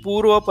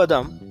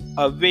पूर्वपदम्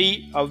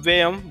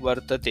अव्ययं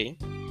वर्तते।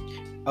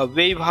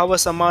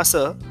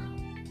 अव्ययीभावसमासः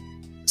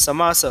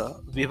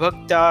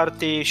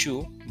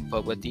विभक्त्यार्थेषु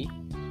भवति।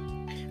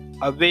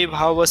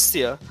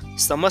 अव्ययीभावस्य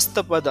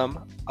समस्तपदम्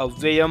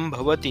अव्ययं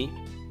भवति।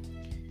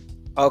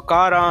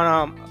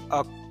 अकाराणाम्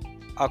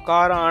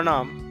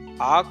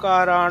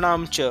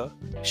आकाराणां च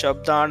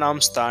शब्दानां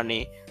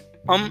स्थाने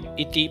अम्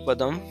इति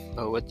पदं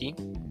भवति।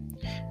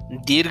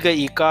 दीर्घ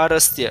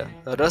इकारस्य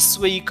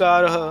ह्रस्व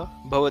इकारः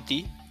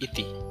भवति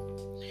इति।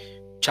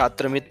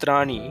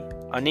 छात्रमित्राणि,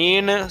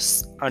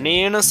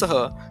 अनेन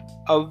सह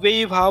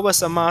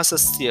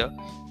अव्ययीभावसमासस्य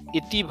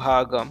इति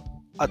भागम्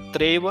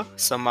अत्रैव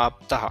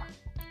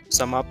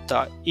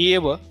समाप्ता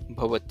एव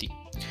भवति।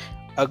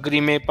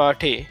 अग्रिमे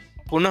पाठे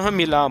पुनः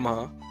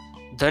मिलामः।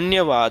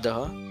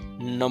 धन्यवादः।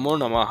 नमो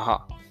नमः।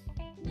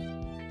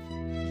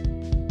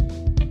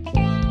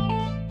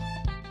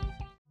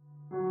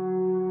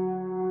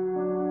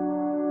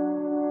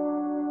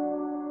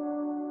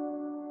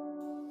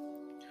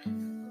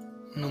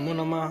 नमो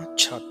नमः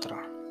छात्रा।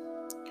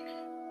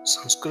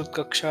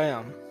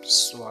 संस्कृतकक्षायां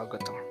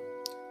स्वागतम्।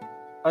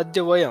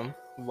 अद्य वयं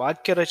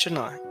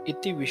वाक्यरचना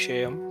इति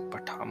विषयं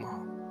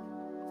पठामः।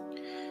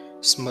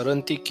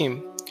 स्मरन्ति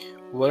किं?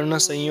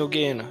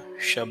 वर्णसंयोगेन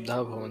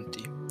शब्दाः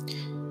भवन्ति।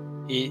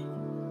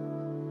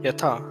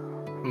 यथा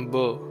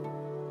ब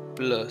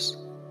प्लस अ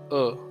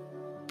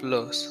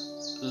प्लस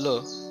ल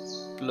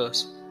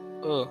प्लस अ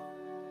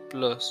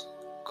प्लस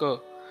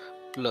क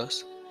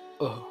प्लस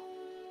अ।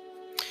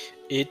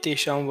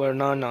 एतेषां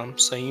वर्णानां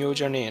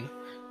संयोजनेन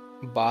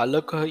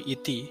बालकः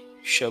इति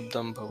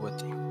शब्दं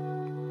भवति।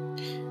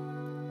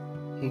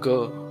 ग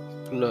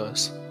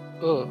प्लस अ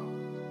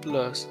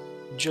प्लस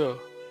ज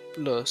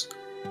प्लस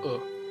अ।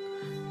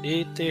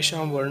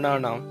 एतेषां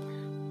वर्णानां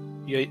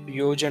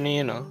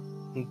योजनेन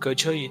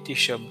गज इति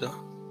शब्दः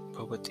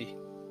भवति।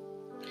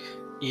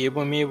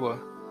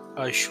 एवमेव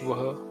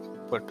अश्वः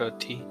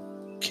पठति,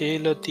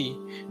 खेलति,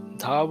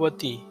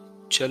 धावति,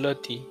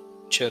 चलति,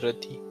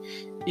 चरति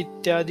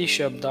इत्यादि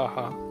शब्दाः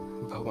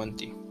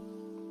भवन्ति।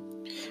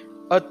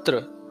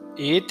 अत्र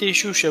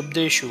एतेषु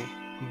शब्देषु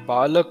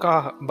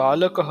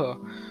बालकः,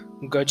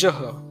 गजः,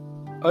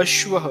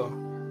 अश्वः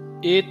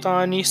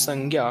एतानि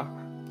संज्ञा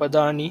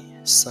पदानि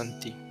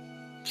सन्ति।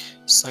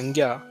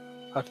 संज्ञा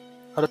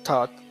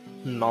अर्थात्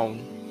नाउन।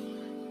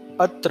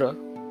 अत्र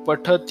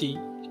पठति,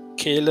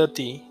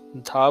 खेलति,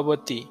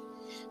 धावति,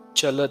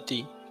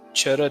 चलति,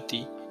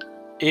 चरति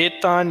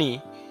एतानि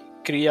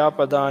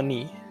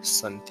क्रियापदानि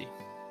सन्ति।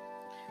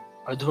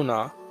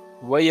 अधुना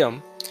वयम्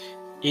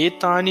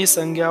एतानि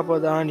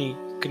संज्ञापदानि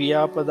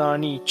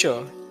क्रियापदानि च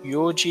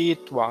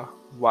योजयित्वा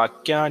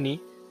वाक्यानि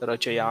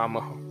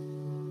रचयामः।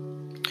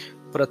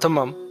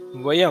 प्रथमं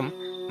वयं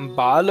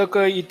बालक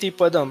इति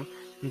पदं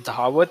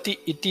धावति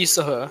इति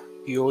सह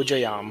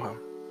योजयामः।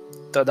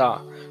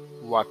 तदा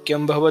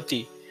वाक्यं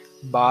भवति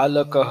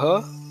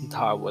बालकः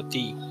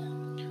धावति,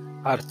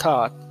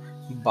 अर्थात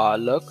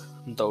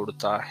बालक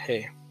दौड़ता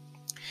है।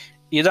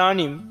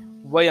 इदानीं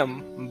वयं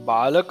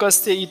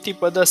बालकस्य इति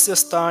पदस्य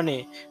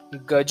स्थाने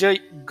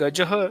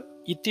गजः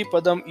इति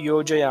पदं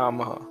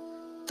योजयामः।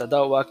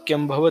 तदा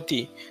वाक्यं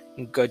भवति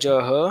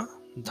गजः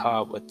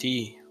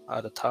धावति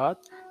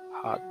अर्थात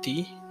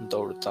हाथी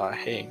दौड़ता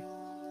है।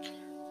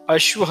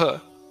 अश्वः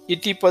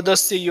इति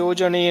पदस्य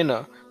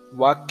योजनेन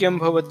वाक्यं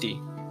भवति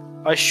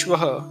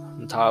अश्वः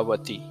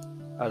धावति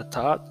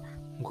अर्थात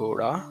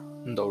घोड़ा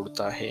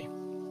दौड़ता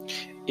है।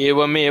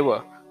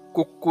 एवमेव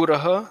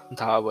कुक्कुरः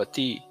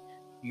धावति,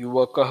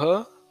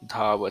 युवकः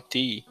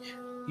धावति,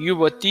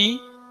 युवती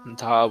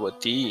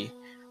धावति,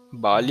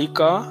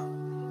 बालिका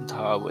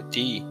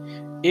धावति।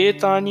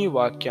 एतानि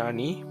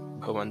वाक्यानि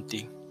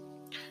भवन्ति।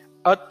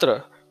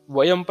 अत्र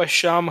वयं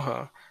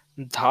पश्यामः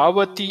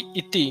धावति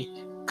इति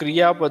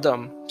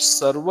क्रियापदं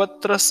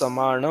सर्वत्र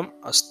समानम्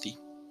अस्ति।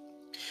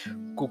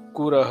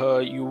 कुक्कुरः,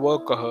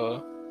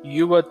 युवकः,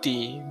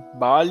 युवती,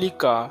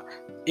 बालिका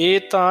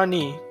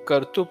एतानि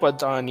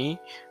कर्तृपदानि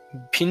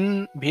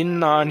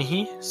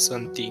भिन्नानि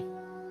सन्ति।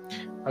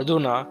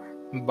 अधुना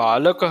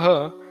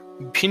बालकः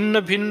भिन्न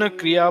भिन्न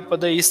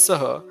क्रियापदैः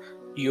सह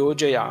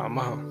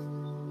योजयामः।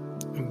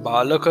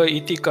 बालक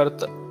इति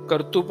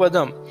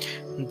कर्तृपदं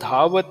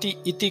धावति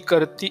इति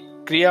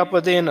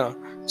क्रियापदेन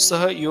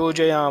सह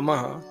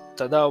योजयामः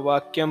तदा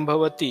वाक्यं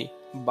भवति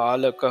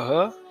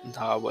बालकः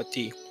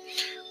धावति।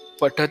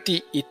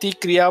 पठति इति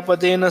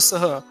क्रियापदेन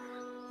सह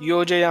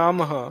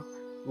योजयामः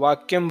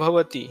वाक्यं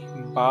भवति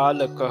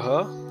बालकः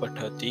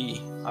पठति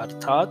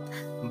अर्थात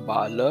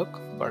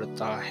बालक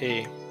पढ़ता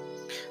है।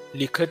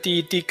 लिखति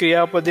इति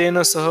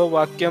क्रियापदेन सह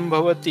वाक्यं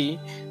भवति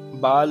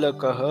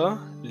बालकः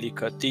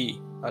लिखति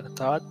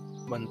अर्थात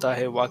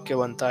वाक्य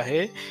बनता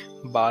है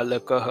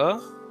बालकः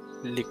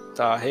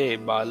लिखता है,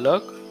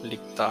 बालक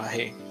लिखता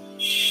है।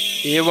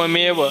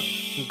 एवमेव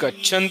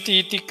गच्छन्ति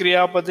इति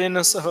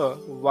क्रियापदेन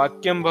सह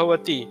वाक्यं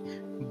भवति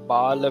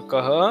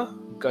बालकः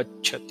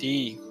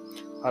गच्छति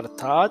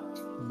अर्थात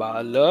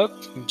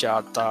बालक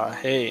जाता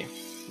है।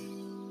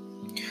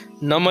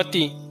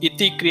 नमति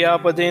इति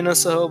क्रियापदेन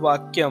सह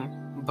वाक्यं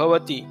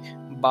भवति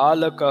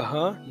बालकः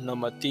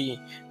नमति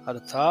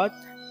अर्थात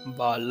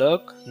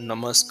बालक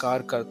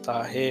नमस्कार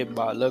करता है,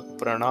 बालक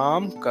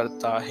प्रणाम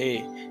करता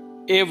है।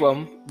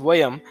 एवं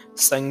वयं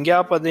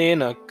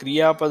संज्ञापदेन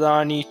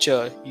क्रियापदानि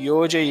च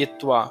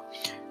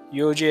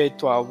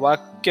योजयित्वा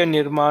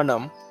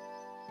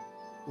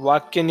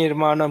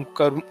वाक्यनिर्माणं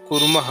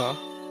कुर्मः।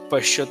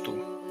 पश्यतु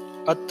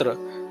अत्र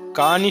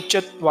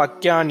कानिचित्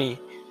वाक्यानि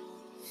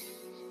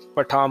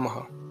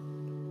पठामः।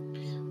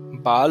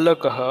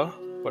 बालकः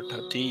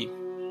पठति,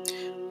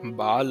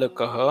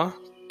 बालकः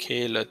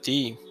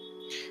खेलति,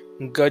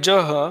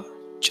 गजः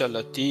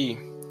चलति,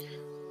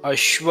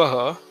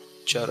 अश्वः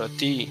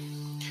चरति।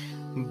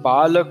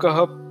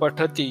 बालकः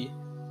पठति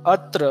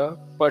अत्र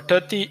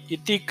पठति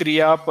इति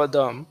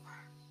क्रियापदं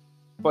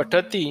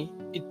पठति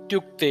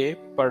इत्युक्ते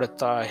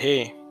पढ़ता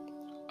है।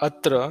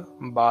 अत्र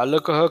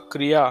बालकः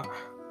क्रिया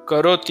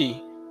करोति,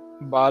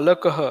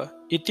 बालकः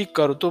इति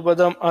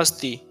कर्तृपदम्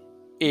अस्ति।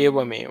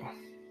 एवमेव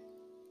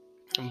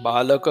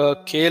बालकः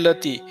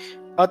खेलति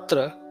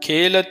अत्र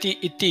खेलति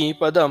इति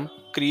पदं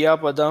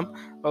क्रियापदम्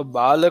और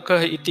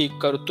बालकः इति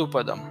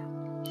कर्तृपदम्।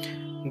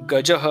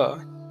 गजः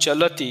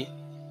चलति,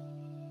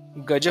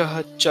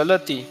 गजः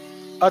चलति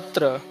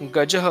अत्र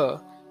गजः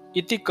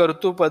इति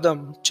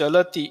कर्तृपदं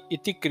चलति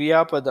इति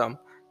क्रियापदम्।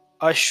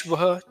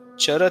 अश्वः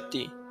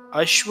चरति,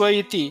 अश्व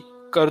इति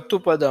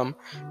कर्तृपदं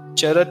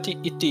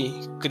चरति इति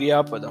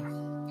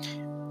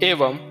क्रियापदम्।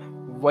 एवं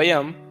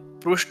वयं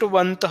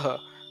पृष्टवन्तः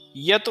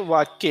यत्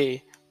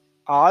वाक्ये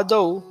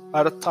आदौ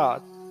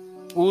अर्थात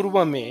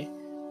पूर्व में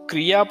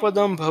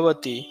क्रियापदं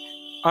भवति,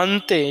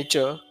 अन्ते च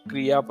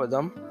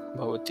क्रियापदं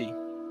भवति।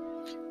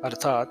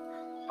 अर्थात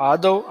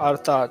आदौ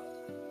अर्थात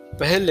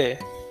पहले,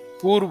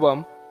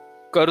 पूर्वं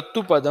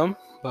कर्तृपदं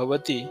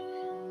भवति,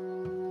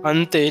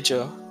 अन्ते च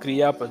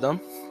क्रियापदं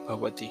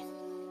भवति।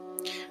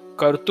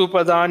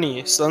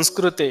 कर्तृपदानि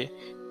संस्कृते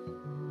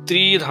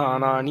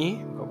त्रिधानानि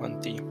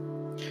भवन्ति।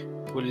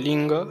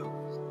 पुल्लिंग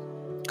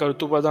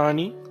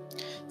कर्तृपदानि,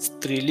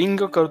 स्त्रीलिंग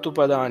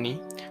कर्तृपदानि,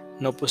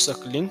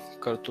 नपुंसकलिंग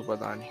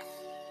कर्तृपदानि।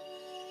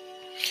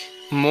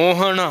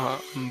 मोहनः,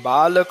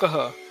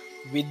 बालकः,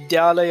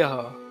 विद्यालयः,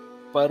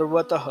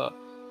 पर्वतः,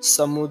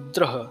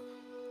 समुद्रः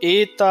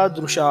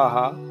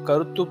एतादृशाः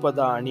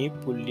कर्तृपदानि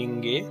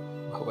पुल्लिंगे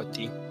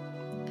भवति।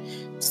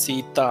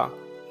 सीता,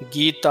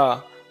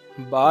 गीता,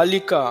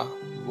 बालिका,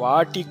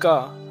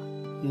 वाटिका,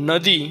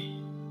 नदी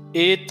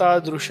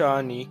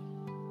एतादृशानि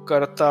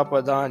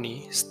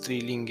कर्तापदानि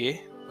स्त्रीलिंगे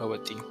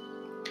भवति।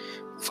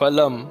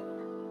 फलं,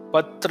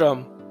 पत्रं,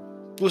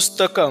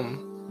 पुस्तकम्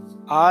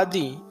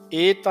आदि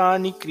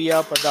एतानि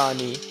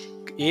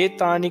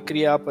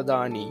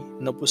क्रियापदानि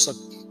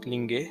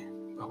नपुंसकलिंगे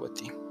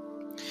भवति।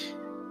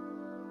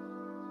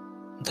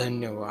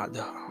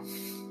 धन्यवादः।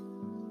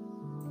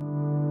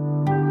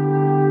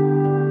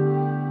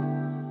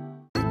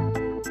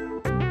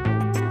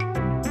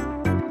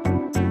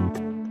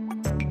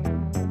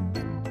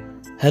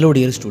 Hello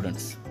dear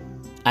students,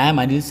 I am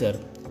Anil sir,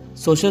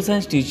 social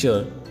science teacher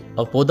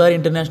of Podar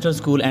International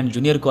School and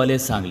Junior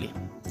College Sangli.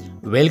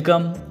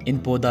 Welcome in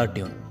Podar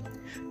Tune.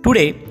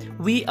 Today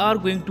we are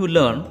going to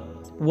learn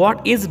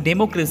what is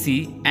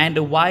democracy and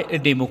why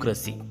a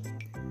democracy.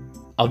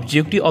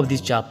 Objective of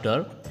this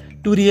chapter: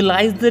 to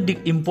realize the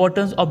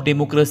importance of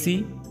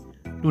democracy,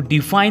 to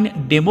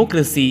define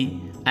democracy,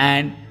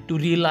 and to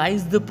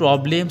realize the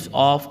problems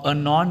of a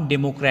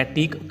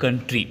non-democratic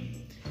country.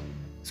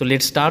 So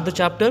let's start the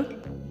chapter.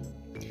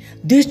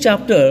 This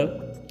chapter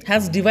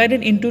has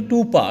divided into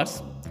two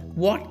parts: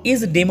 what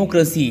is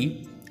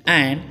democracy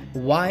and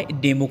why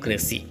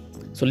democracy.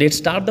 So let's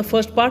start the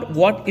first part.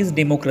 What is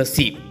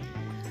democracy?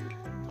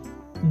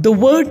 The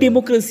word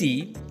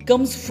democracy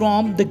comes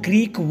from the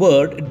Greek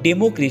word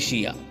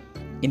demokratia.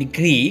 In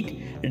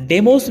Greek,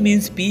 demos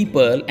means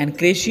people and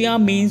kratia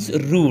means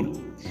rule.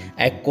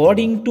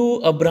 According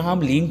to Abraham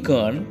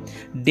Lincoln,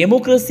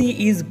 democracy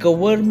is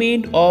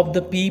government of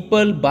the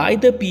people, by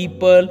the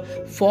people,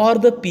 for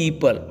the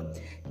people.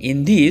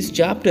 In this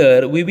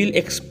chapter, we will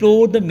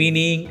explore the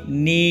meaning,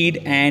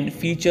 need, and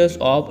features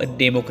of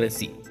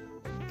democracy.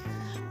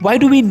 Why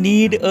do we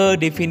need a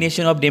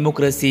definition of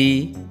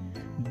democracy?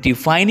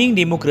 Defining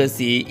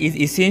democracy is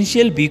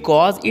essential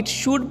because it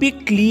should be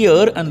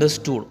clear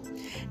understood.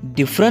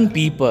 Different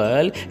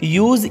people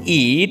use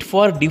it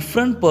for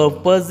different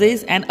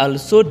purposes, and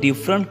also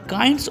different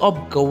kinds of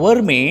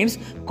governments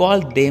call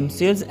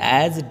themselves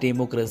as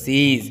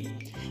democracies.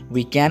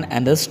 We can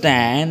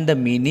understand the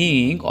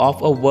meaning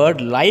of a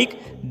word like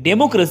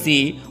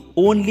democracy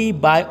only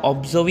by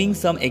observing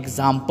some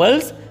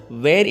examples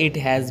where it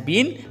has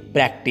been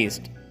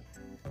practiced.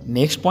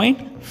 Next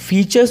point: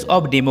 features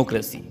of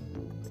democracy.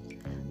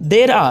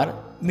 There are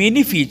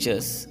many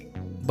features,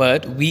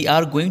 but we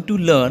are going to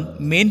learn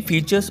main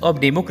features of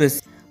democracy.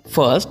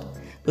 First,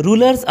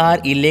 rulers are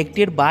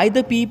elected by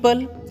the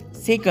people.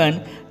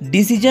 Second,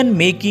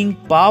 decision-making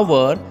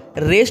power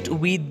rests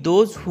with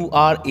those who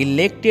are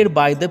elected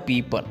by the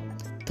people.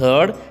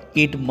 Third,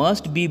 it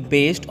must be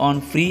based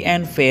on free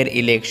and fair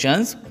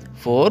elections.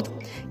 Fourth,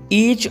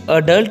 each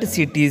adult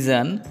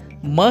citizen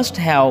must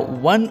have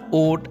one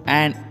vote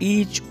and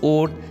each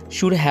vote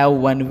should have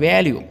one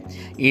value.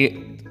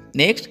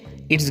 Next,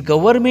 its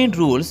government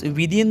rules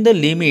within the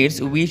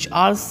limits which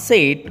are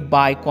set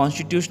by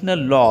constitutional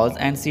laws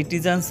and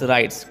citizens'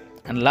 rights.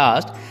 And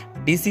last,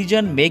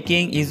 decision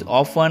making is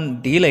often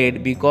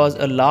delayed because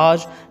a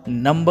large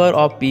number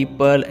of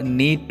people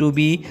need to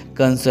be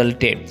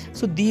consulted.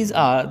 So these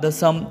are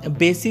some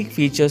basic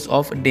features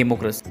of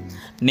democracy.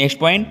 Next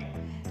point: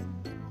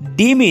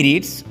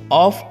 demerits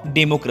of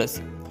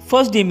democracy.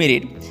 First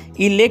demerit: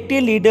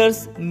 elected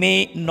leaders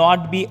may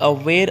not be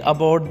aware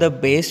about the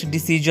best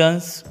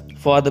decisions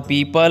for the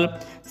people.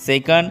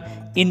 Second,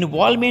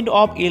 involvement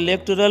of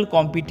electoral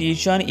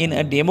competition in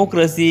a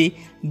democracy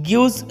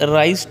gives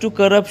rise to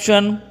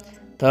corruption.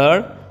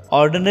 Third,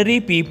 ordinary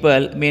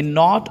people may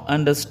not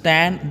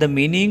understand the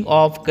meaning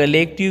of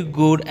collective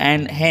good,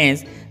 and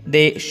hence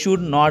they should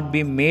not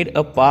be made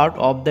a part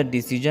of the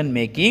decision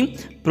making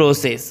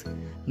process.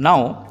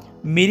 Now,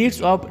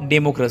 merits of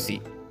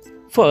democracy.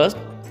 First,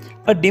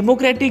 a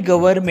democratic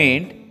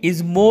government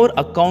is more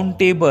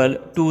accountable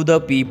to the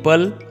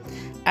people.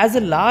 As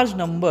a large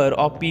number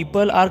of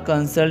people are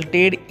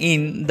consulted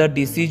in the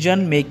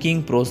decision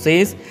making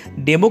process,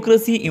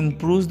 democracy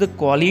improves the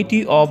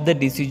quality of the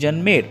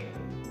decision made.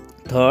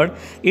 Third,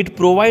 it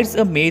provides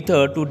a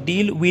method to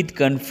deal with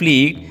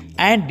conflict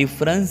and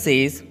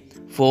differences.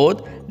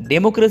 Fourth,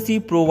 democracy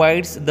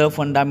provides the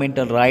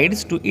fundamental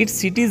rights to its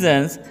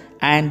citizens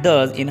and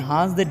thus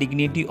enhance the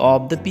dignity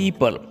of the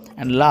people.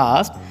 And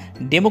last,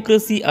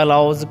 democracy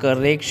allows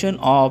correction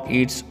of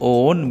its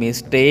own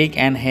mistake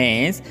and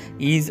hence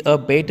is a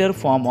better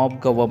form of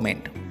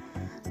government.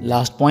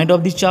 Last point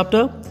of this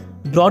chapter: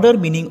 broader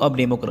meaning of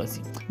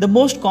democracy. The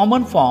most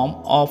common form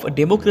of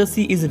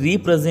democracy is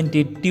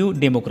representative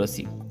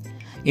democracy.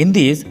 In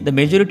this, the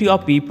majority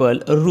of people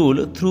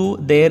rule through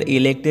their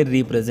elected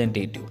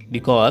representative.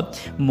 Because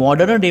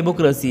modern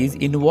democracies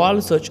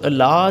involve such a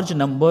large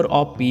number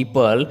of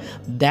people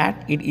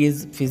that it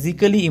is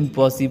physically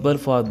impossible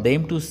for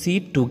them to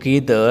sit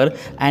together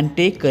and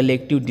take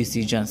collective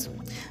decisions.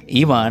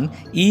 Even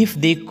if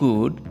they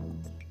could,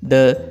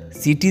 the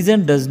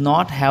citizen does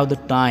not have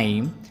the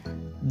time,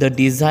 the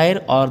desire,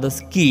 or the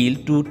skill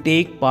to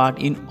take part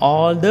in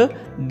all the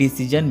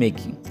decision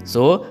making.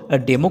 So, a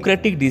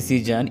democratic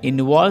decision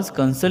involves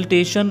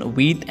consultation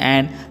with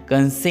and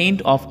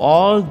consent of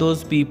all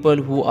those people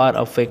who are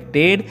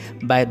affected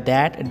by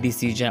that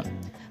decision.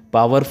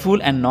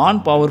 Powerful and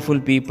non-powerful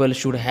people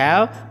should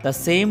have the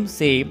same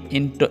say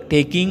in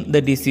taking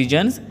the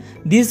decisions.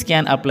 This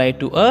can apply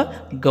to a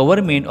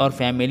government or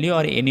family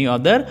or any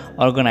other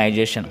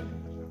organization.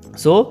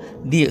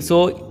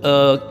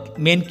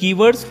 Main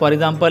keywords, for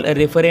example, a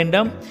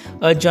referendum,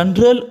 a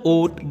general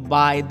vote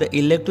by the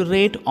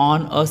electorate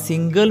on a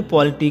single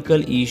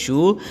political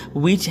issue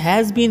which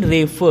has been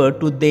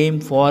referred to them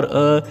for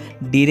a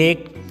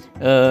direct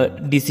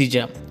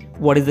decision.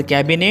 What is the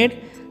cabinet?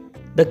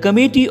 The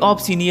committee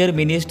of senior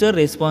ministers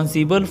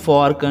responsible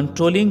for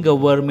controlling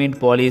government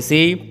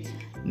policy.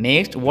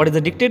 Next, what is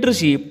a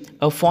dictatorship?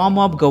 A form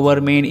of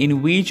government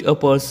in which a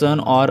person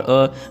or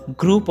a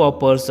group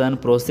of persons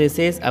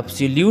possesses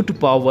absolute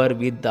power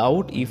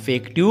without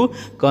effective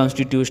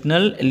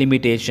constitutional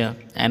limitation.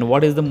 And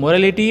what is the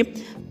morality?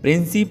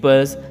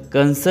 Principles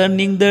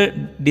concerning the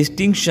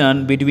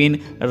distinction between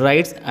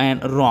rights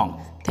and wrong.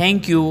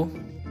 Thank you.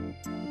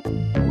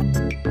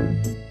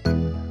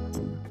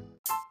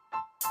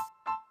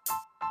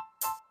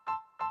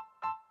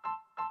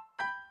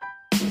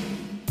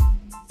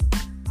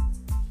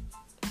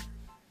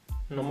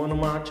 नमो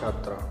नमः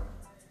छात्रा।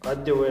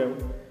 अद्य वयं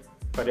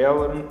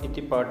पर्यावरण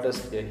इति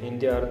पाठस्य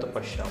हिंदी अर्थ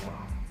पश्यामः।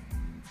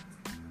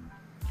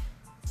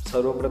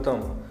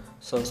 सर्वप्रथम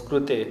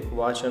संस्कृते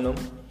वाचनं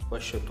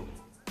पश्यतु।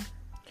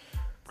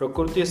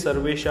 प्रकृति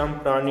सर्वेषां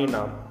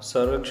प्राणिनां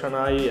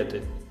संरक्षणाय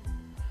यते।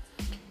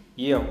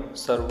 इयं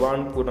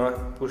सर्वान्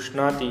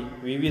पुष्णाति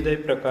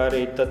विविधैः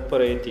प्रकारैः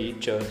तत्परयति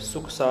च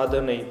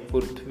सुखसाधनैः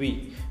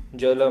पृथ्वी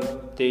जलं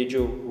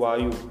तेजो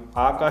वायु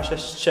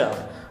आकाशश्च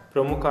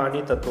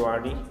प्रमुखानि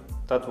तत्त्वानि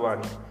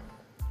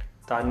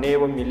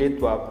तान्येव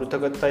मिलित्वा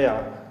पृथक्तया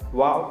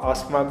वा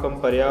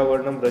अस्माकं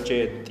पर्यावरणं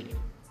रचयन्ति।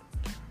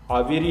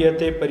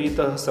 आविर्यते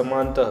परितः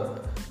समान्तः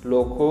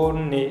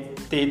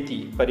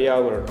लोकोन्नेतेति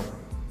पर्यावरणम्।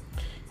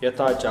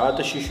 यथा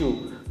जातशिशु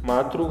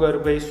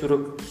मातृगर्भे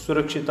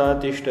सुरक्षिता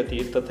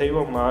तिष्ठति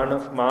तथैव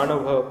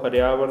मानवः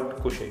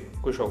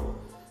पर्यावरणकुशौ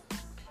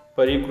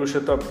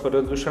परिकृषितं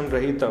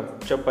प्रदूषणरहितं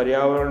च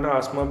पर्यावरणम्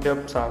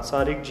अस्मभ्यं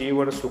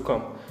सांसारिकजीवनसुखं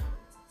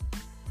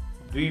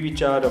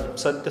द्विविचारं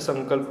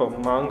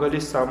सत्यसंकल्पं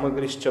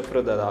माङ्गल्यसामग्रीश्च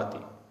प्रददाति।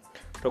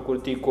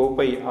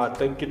 प्रकृतिकोपै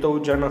आतङ्कितो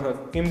जनः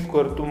किं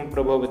कर्तुं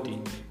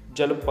प्रभवति?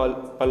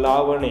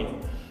 जलप्लावने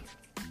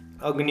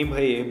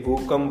अग्निभये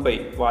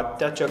भूकम्पे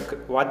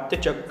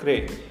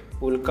वात्यचक्रे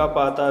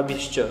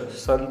उल्कापाताभिश्च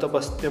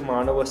सन्तपस्य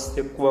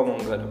मानवस्य क्व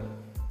मङ्गलम्।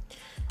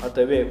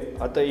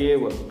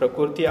 अतएव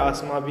प्रकृति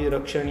अस्माभिः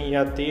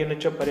रक्षणीया, तेन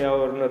च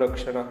पर्यावरणं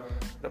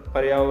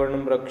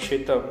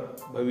रक्षितं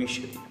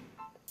भविष्यति।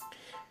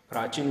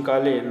 प्राचीन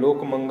काले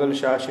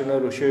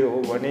लोकमंगलशासन ऋषयो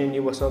वने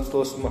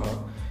निवसन्तो स्म।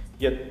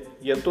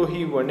 यतो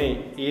हि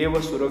वने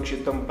एव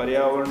सुरक्षितं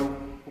पर्यावरणम्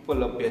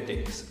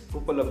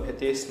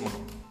उपलभ्यते स्म।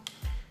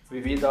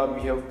 विविधा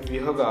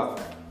विहगा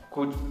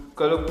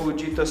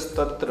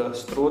कलकूजितस्तत्र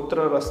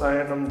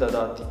स्तोत्ररसायनं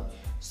ददाति।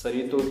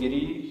 सरितो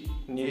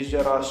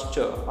गिरिनिर्झराश्च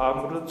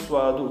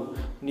अमृतस्वादु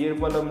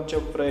निर्मलं च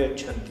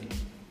प्रयच्छन्ति।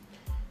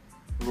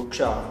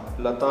 वृक्षा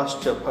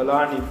लताश्च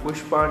फलानि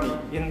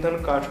पुष्पाणि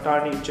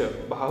इन्धनकाष्ठानि च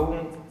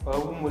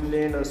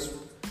बहुमूल्येन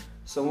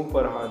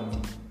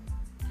समुपरहन्ति।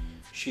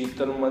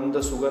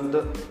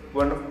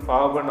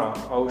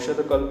 शीतलमन्दसुगन्धवनपावना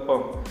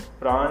औषधकल्पं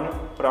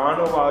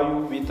प्राणवायु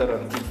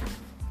वितरन्ति।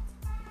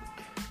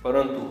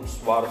 परन्तु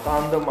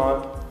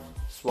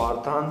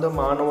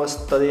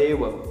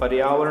स्वार्थान्धमानवस्तदेव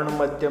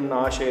पर्यावरणमद्यं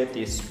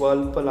नाशयति।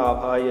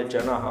 स्वल्पलाभाय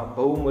जनाः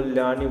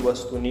बहुमूल्यानि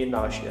वस्तूनि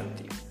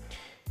नाशयन्ति।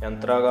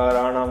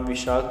 यन्त्रागाराणां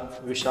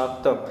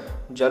विषाक्तं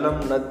जलं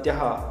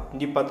नद्यः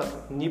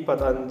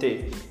निपतन्ते,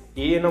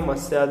 येन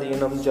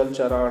मत्स्यादीनां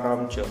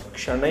जलचराणां च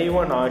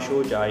क्षणैव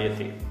नाशो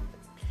जायते।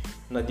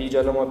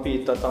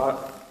 नदीजलमपि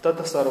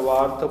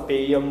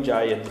तत्सर्वार्थपेयं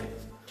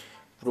जायते।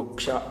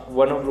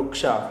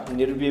 वनवृक्षा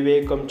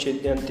निर्विवेकं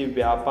छिद्यन्ति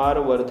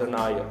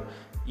व्यापारवर्धनाय,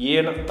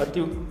 येन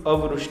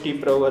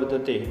अवृष्टिः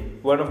प्रवर्धते।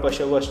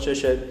 वनपशवश्च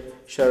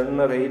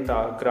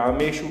शरणरहिता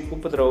ग्रामेषु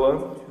उपद्रवं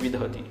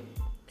विदधति।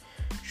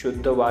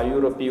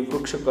 शुद्धवायुरपि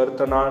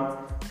वृक्षकर्तनान्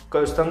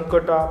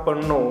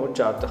सङ्कटापन्नो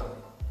जातः।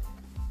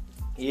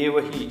 एव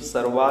हि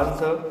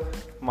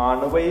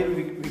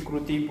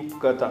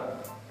सर्वान्धमानवैर्विकृतिमुपगता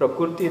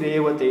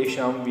प्रकृतिरेव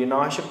तेषां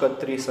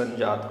विनाशकर्त्री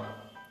सञ्जाता।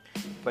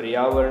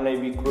 पर्यावरणे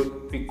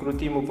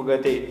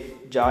विकृतिमुपगते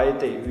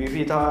जायते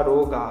विविधा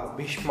रोगा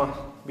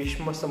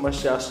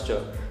भीष्मसमस्याश्च।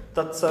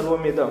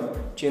 तत्सर्वमिदं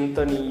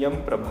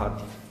चिन्तनीयं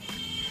प्रभाति।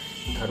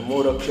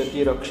 धर्मो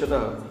रक्षति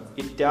रक्षतः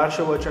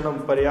इत्यार्षवचनं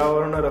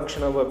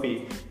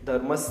पर्यावरणरक्षणमपि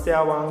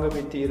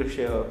धर्मस्यावाङ्गमिति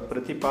ऋषयः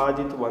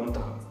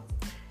प्रतिपादितवन्तः।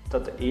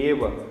 तत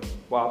एव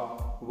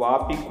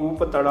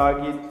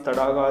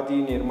वापिकूपतडागादि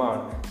निर्माण,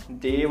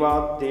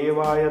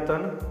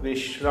 देवायतन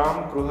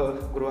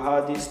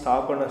विश्रामगृहादि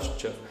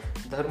स्थापनश्च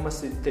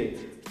धर्मसिद्धे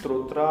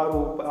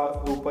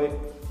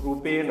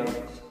स्तोत्रारूपेण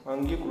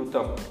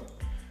अङ्गीकृतं।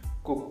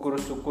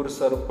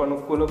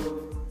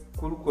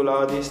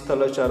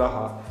 कुक्कुरसुकुरसर्पणकुलकुलादिस्थलचराः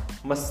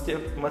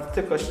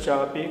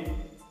मत्स्यकश्चापि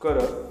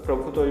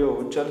करप्रभृतयो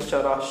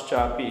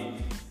जलचराश्चापि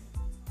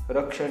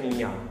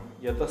रक्षणीया।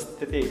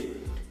 यतस्ते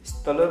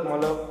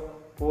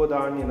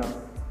स्थलमलपोदानिना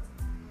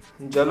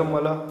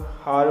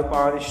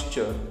जलमलहारपानिश्च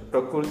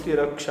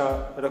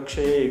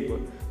प्रकृतिरक्षयैव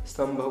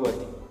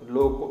सम्भवति।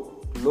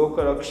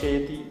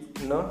 लोकरक्षेति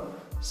न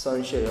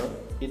संशय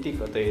इति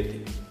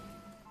कथयति।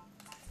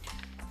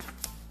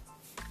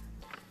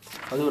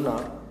 अधुना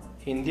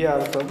हिंदी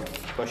अर्थं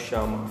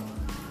पश्यामः।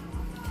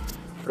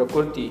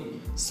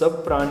 प्रकृति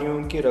सब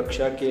प्राणियों की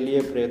रक्षा के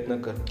लिए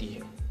प्रयत्न करती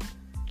है।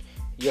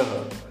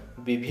 यह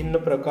विभिन्न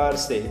प्रकार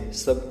से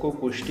सबको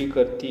पुष्टि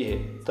करती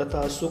है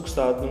तथा सुख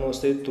साधनों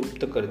से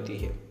तृप्त करती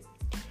है।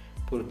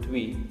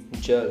 पृथ्वी,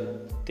 जल,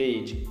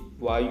 तेज,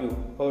 वायु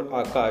और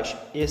आकाश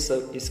ये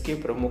सब इसके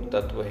प्रमुख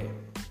तत्व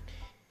हैं।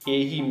 ये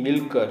ही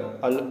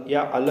मिलकर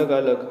या अलग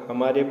अलग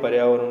हमारे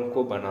पर्यावरण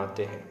को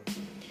बनाते हैं।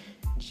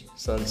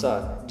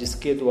 संसार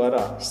जिसके द्वारा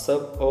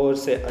सब ओर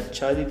से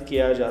आच्छादित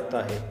किया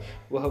जाता है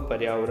वह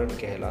पर्यावरण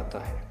कहलाता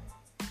है।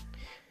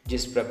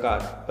 जिस प्रकार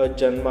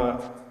अजन्मा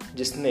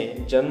जिसने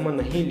जन्म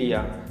नहीं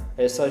लिया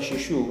ऐसा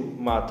शिशु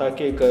माता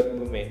के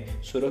गर्भ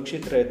में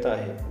सुरक्षित रहता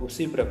है,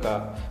 उसी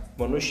प्रकार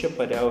मनुष्य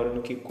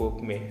पर्यावरण की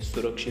कोख में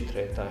सुरक्षित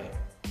रहता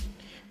है।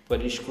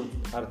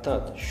 परिष्कृत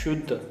अर्थात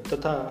शुद्ध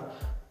तथा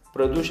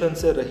प्रदूषण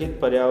से रहित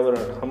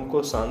पर्यावरण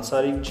हमको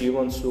सांसारिक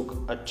जीवन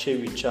सुख, अच्छे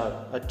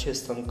विचार, अच्छे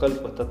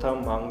संकल्प तथा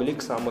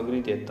मांगलिक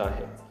सामग्री देता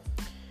है।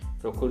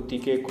 प्रकृति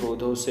के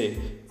क्रोधों से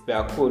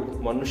व्याकुल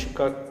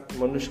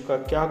मनुष्य का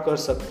क्या कर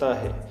सकता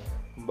है?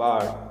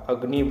 बाढ़,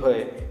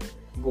 अग्निभय,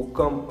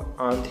 भूकंप,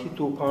 आंधी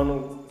तूफानों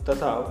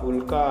तथा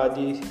उल्का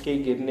आदि के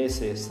गिरने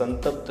से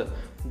संतप्त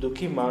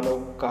दुखी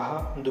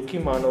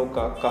मानव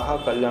का कहाँ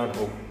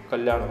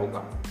कल्याण होगा?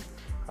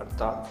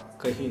 अर्थात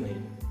कहीं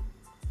नहीं।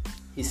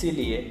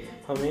 इसीलिए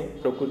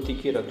हमें प्रकृति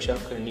की रक्षा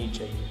करनी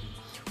चाहिए,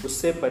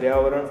 उससे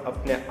पर्यावरण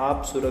अपने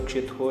आप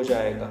सुरक्षित हो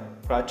जाएगा।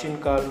 प्राचीन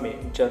काल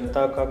में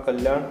जनता का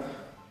कल्याण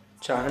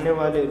चाहने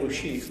वाले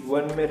ऋषि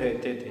वन में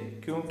रहते थे,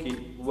 क्योंकि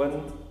वन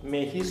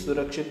में ही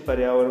सुरक्षित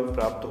पर्यावरण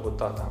प्राप्त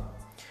होता था।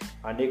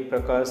 अनेक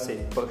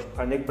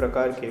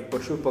प्रकार के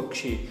पशु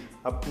पक्षी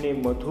अपने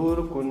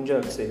मधुर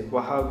गुंजन से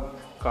वहाँ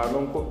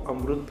कानों को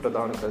अमृत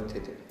प्रदान करते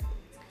थे।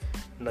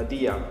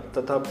 नदियाँ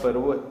तथा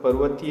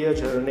पर्वतीय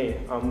झरने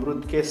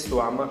अमृत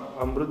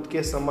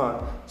के समान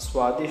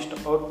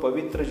स्वादिष्ट और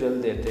पवित्र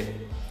जल देते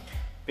हैं।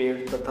 पेड़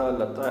तथा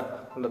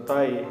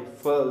लताएं,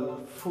 फल,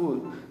 फूल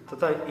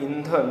तथा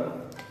ईंधन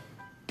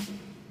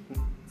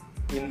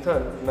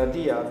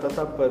नदियाँ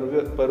तथा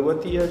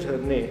पर्वतीय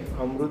झरने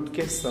अमृत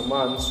के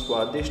समान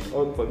स्वादिष्ट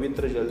और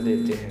पवित्र जल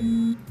देते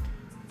हैं।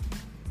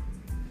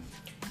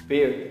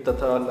 पेड़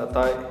तथा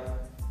लताएं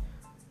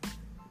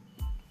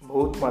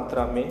बहुत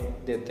मात्रा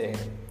में देते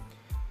हैं,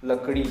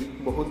 लकड़ी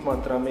बहुत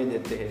मात्रा में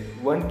देते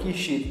हैं। वन की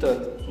शीतल,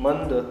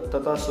 मंद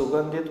तथा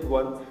सुगंधित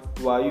वन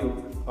वायु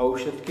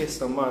औषध के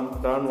समान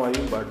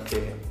प्राणवायु बांटते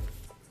हैं।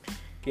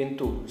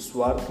 किंतु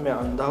स्वार्थ में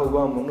अंधा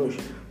हुआ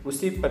मनुष्य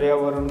उसी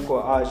पर्यावरण को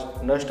आज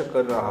नष्ट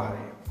कर रहा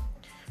है।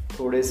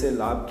 थोड़े से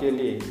लाभ के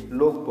लिए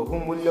लोग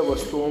बहुमूल्य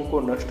वस्तुओं को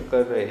नष्ट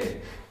कर रहे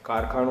हैं।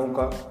 कारखानों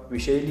का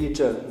विषैली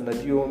जल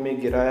नदियों में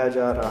गिराया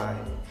जा रहा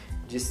है,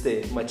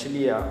 जिससे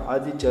मछलियाँ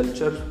आदि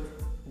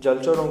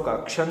जलचरों का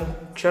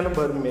क्षण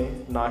भर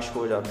में नाश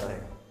हो जाता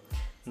है।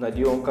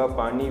 नदियों का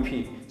पानी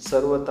भी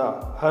सर्वथा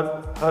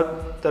हर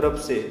तरफ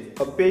से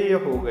अपेय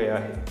हो गया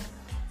है।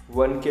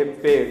 वन के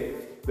पेड़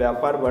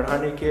व्यापार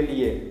बढ़ाने के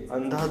लिए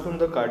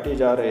अंधाधुंध काटे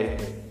जा रहे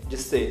हैं,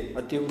 जिससे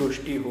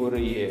अतिवृष्टि हो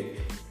रही है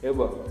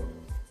एवं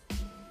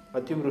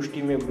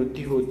अतिवृष्टि में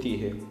वृद्धि होती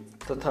है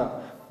तथा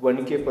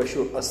वन के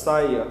पशु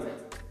असहाय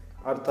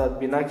अर्थात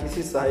बिना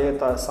किसी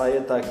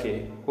सहायता के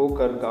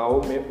होकर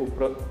गांवों में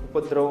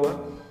उपद्रव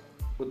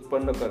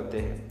उत्पन्न करते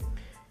हैं।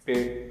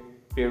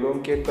 पेड़ों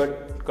के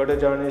कट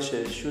जाने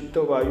से शुद्ध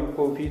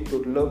वायु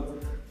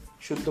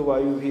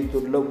भी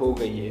दुर्लभ हो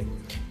गई है।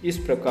 इस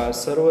प्रकार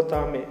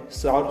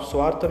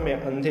स्वार्थ में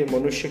अंधे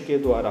मनुष्य के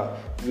द्वारा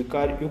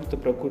विकार युक्त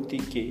प्रकृति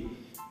की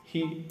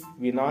ही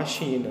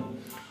विनाशहीन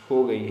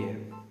हो गई है।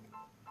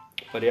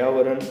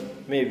 पर्यावरण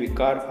में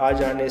विकार आ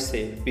जाने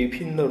से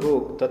विभिन्न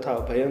रोग तथा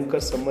भयंकर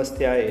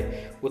समस्याएं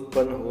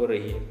उत्पन्न हो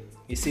रही है।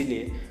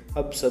 इसीलिए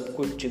अब सब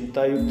कुछ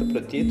चिंतायुक्त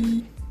प्रतीत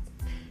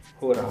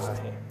हो रहा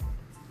है।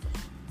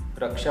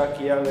 रक्षा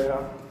किया गया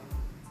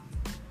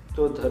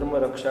तो धर्म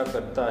रक्षा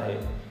करता है,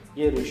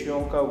 ये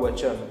ऋषियों का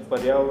वचन।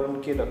 पर्यावरण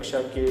की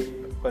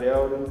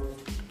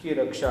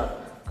रक्षा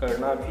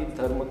करना भी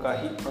धर्म का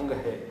ही अंग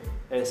है,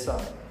 ऐसा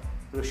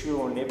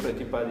ऋषियों ने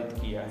प्रतिपादित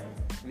किया है।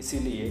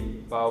 इसीलिए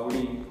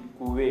बावड़ी,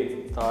 कुएं,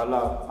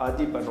 तालाब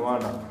आदि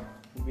बनवाना,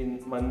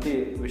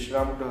 मंदिर,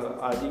 विश्राम गृह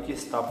आदि की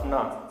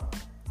स्थापना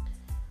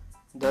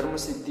धर्म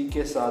सिद्धि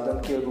के साधन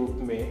के रूप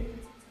में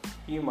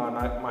ही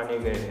माने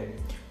गए हैं।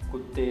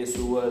 कुत्ते,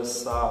 सुअर,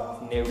 सांप,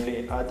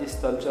 नेवले आदि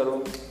स्थलचरों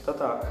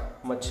तथा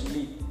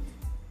मछली,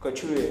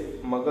 कछुए,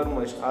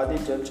 मगरमच्छ आदि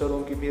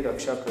जलचरों की भी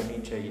रक्षा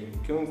करनी चाहिए,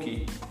 क्योंकि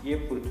ये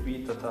पृथ्वी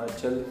तथा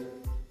जल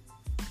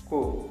को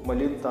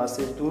मलिनता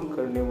से दूर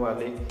करने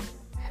वाले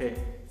हैं।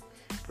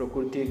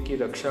 प्रकृति की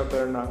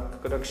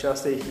रक्षा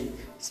से ही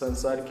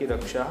संसार की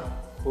रक्षा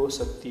हो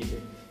सकती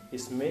है,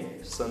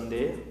 इसमें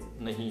संदेह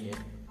नहीं है।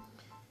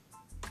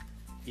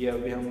 यह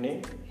अभी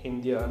हमने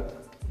हिंदी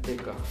अर्थ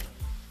देखा।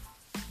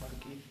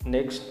 बाकी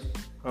नेक्स्ट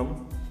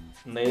हम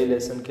नए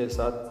लेसन के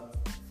साथ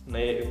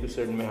नए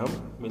एपिसोड में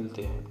हम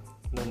मिलते हैं।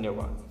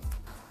 धन्यवाद।